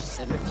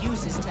Hutchison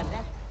refuses to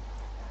let...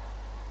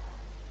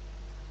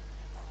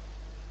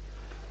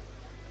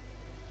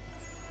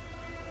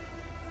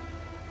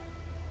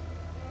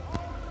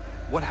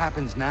 What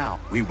happens now?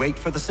 We wait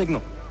for the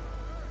signal.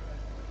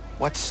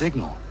 What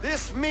signal?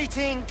 This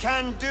meeting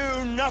can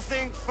do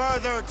nothing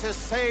further to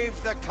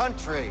save the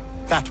country.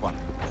 That one.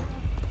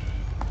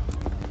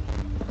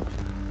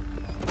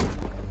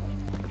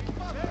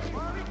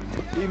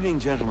 Evening,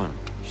 gentlemen.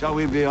 Shall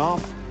we be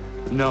off?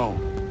 No.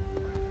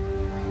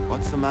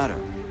 What's the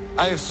matter?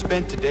 I have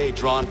spent today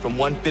drawn from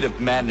one bit of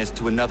madness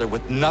to another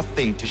with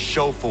nothing to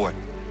show for it.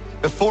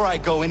 Before I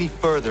go any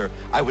further,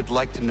 I would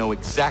like to know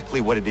exactly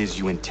what it is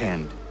you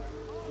intend.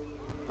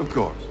 Of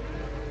course.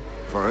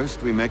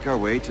 First, we make our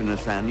way to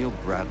Nathaniel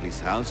Bradley's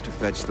house to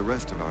fetch the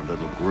rest of our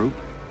little group.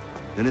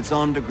 Then it's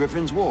on to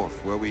Griffin's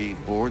Wharf, where we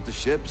board the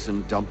ships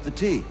and dump the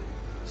tea.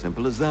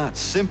 Simple as that.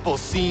 Simple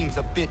seems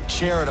a bit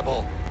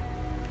charitable.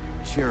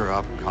 Cheer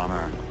up,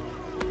 Connor.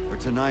 For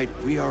tonight,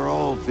 we are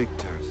all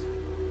victors.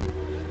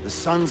 The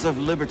Sons of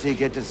Liberty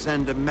get to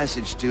send a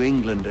message to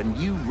England, and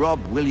you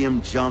rob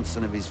William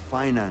Johnson of his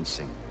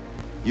financing.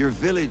 Your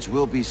village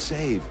will be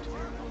saved.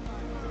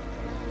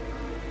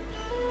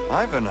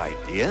 I've an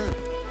idea.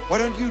 Why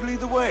don't you lead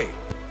the way?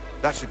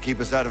 That should keep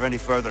us out of any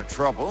further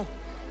trouble.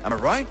 Am I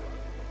right?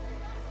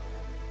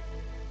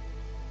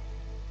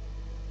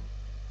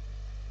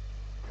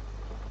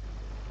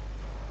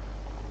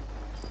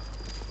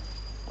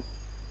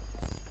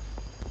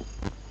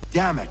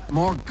 Damn it,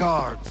 more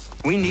guards.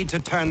 We need to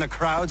turn the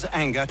crowd's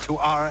anger to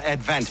our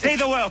advantage. Say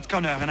the word,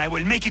 Connor, and I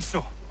will make it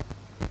so.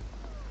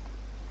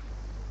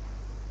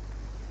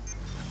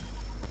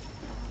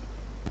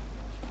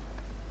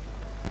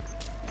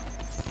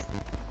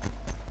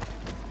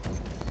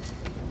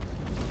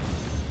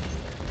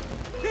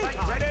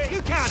 Ready?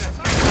 You count it.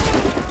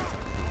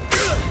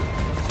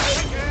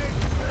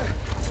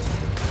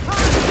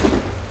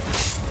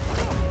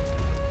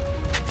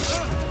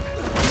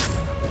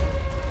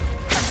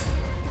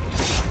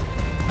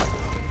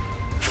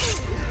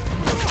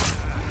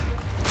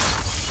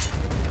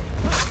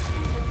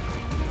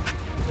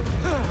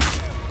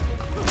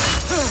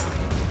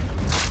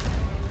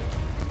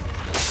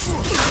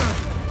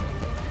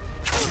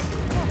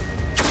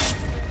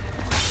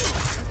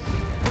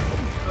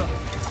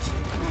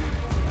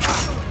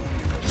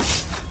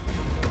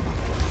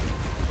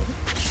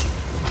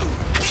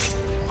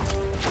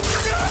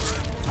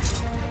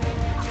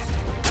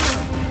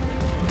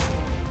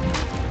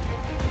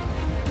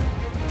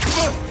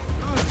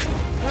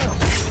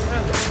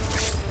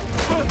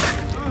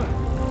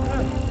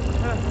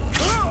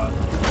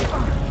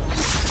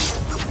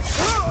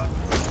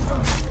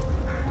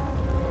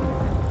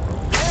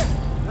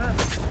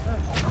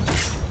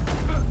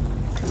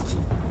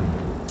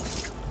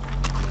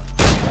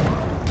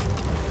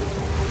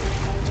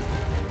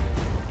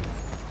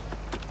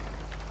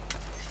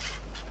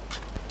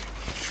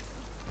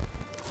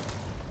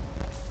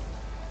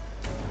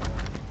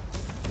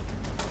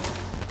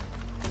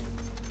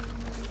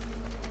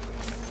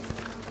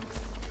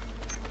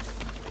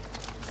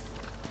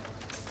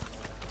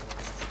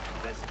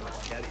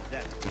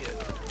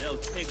 They'll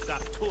take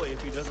that toy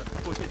if he doesn't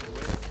put it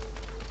away.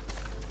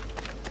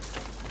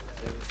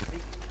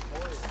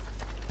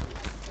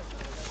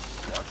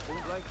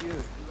 Fools like you.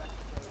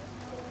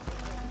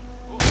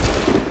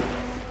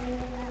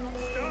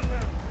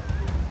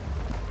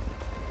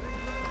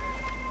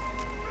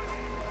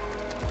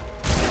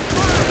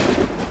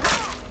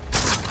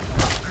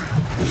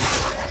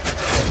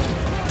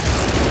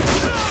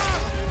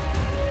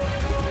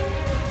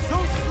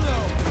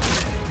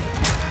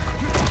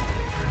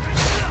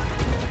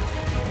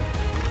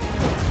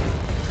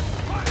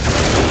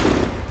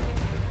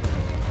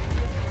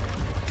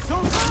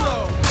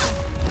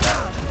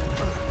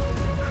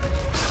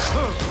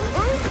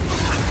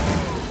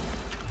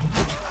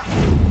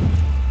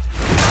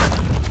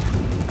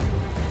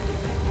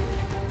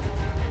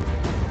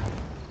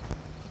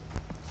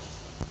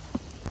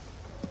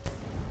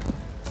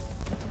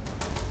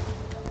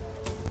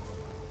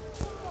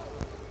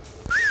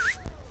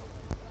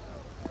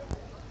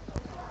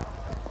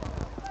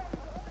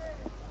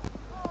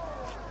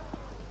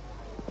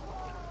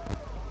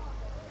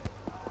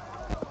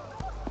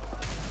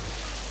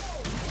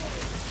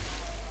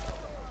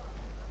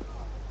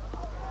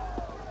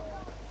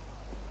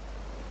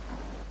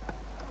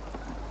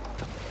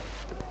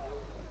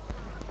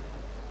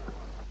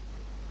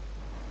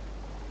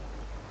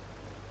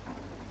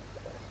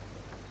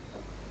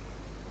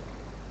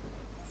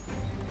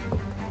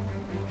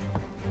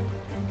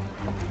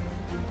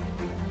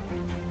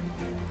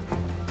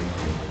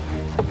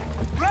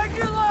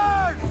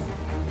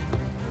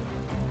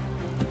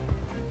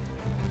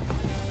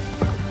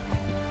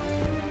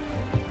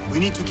 We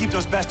need to keep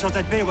those bastards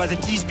at bay while the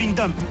tea's being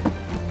dumped.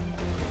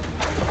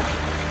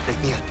 Let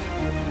me help.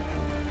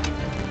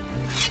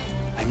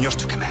 I'm yours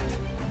to command.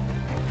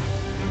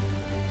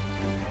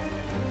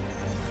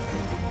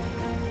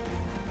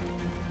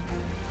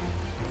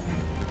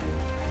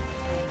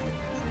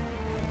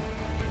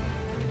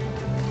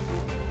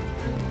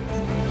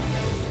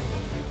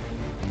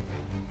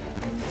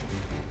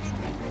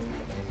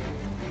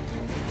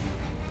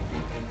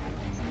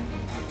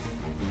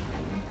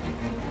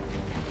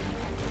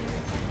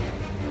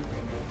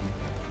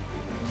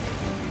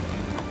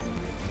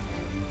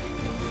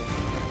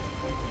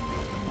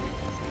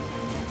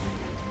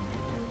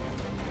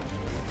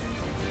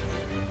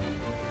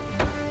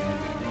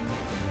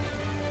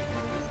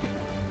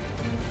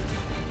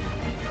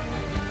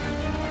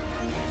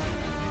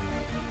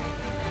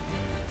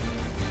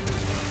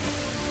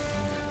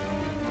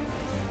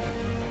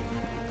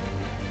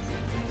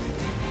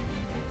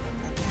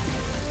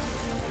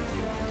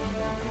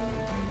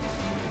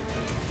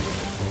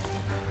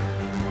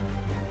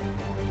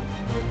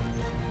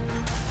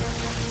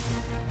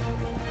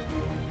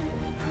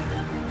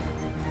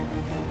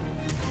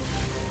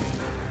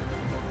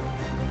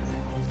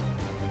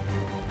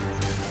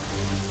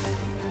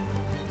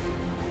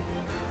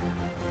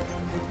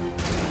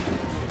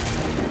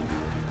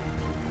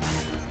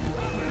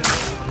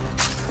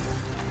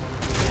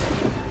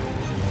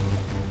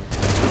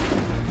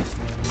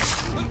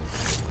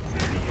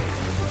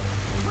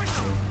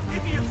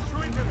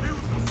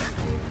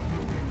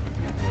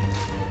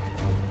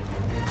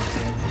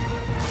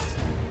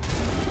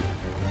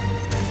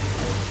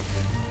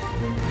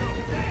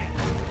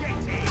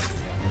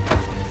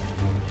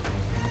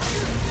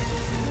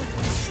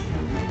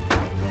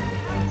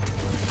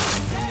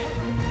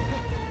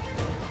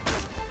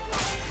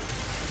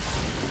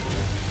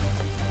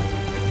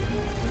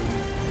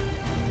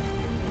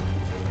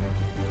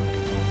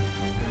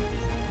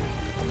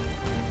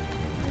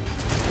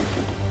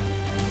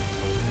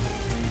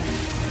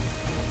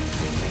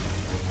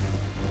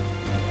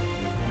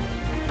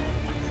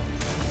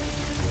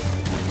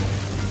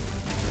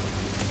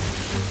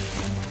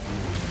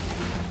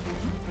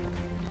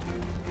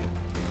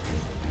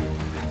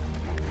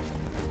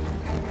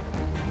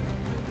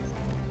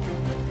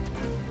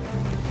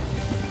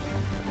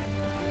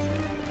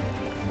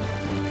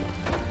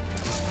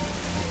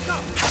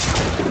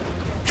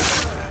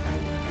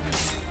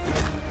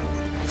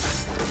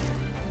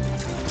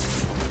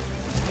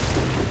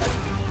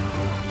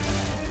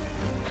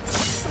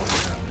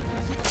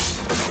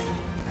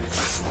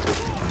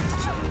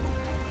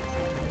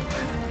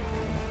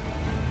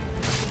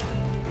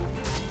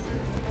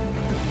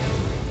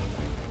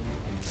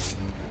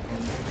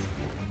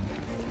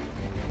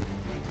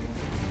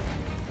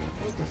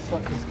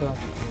 wszystko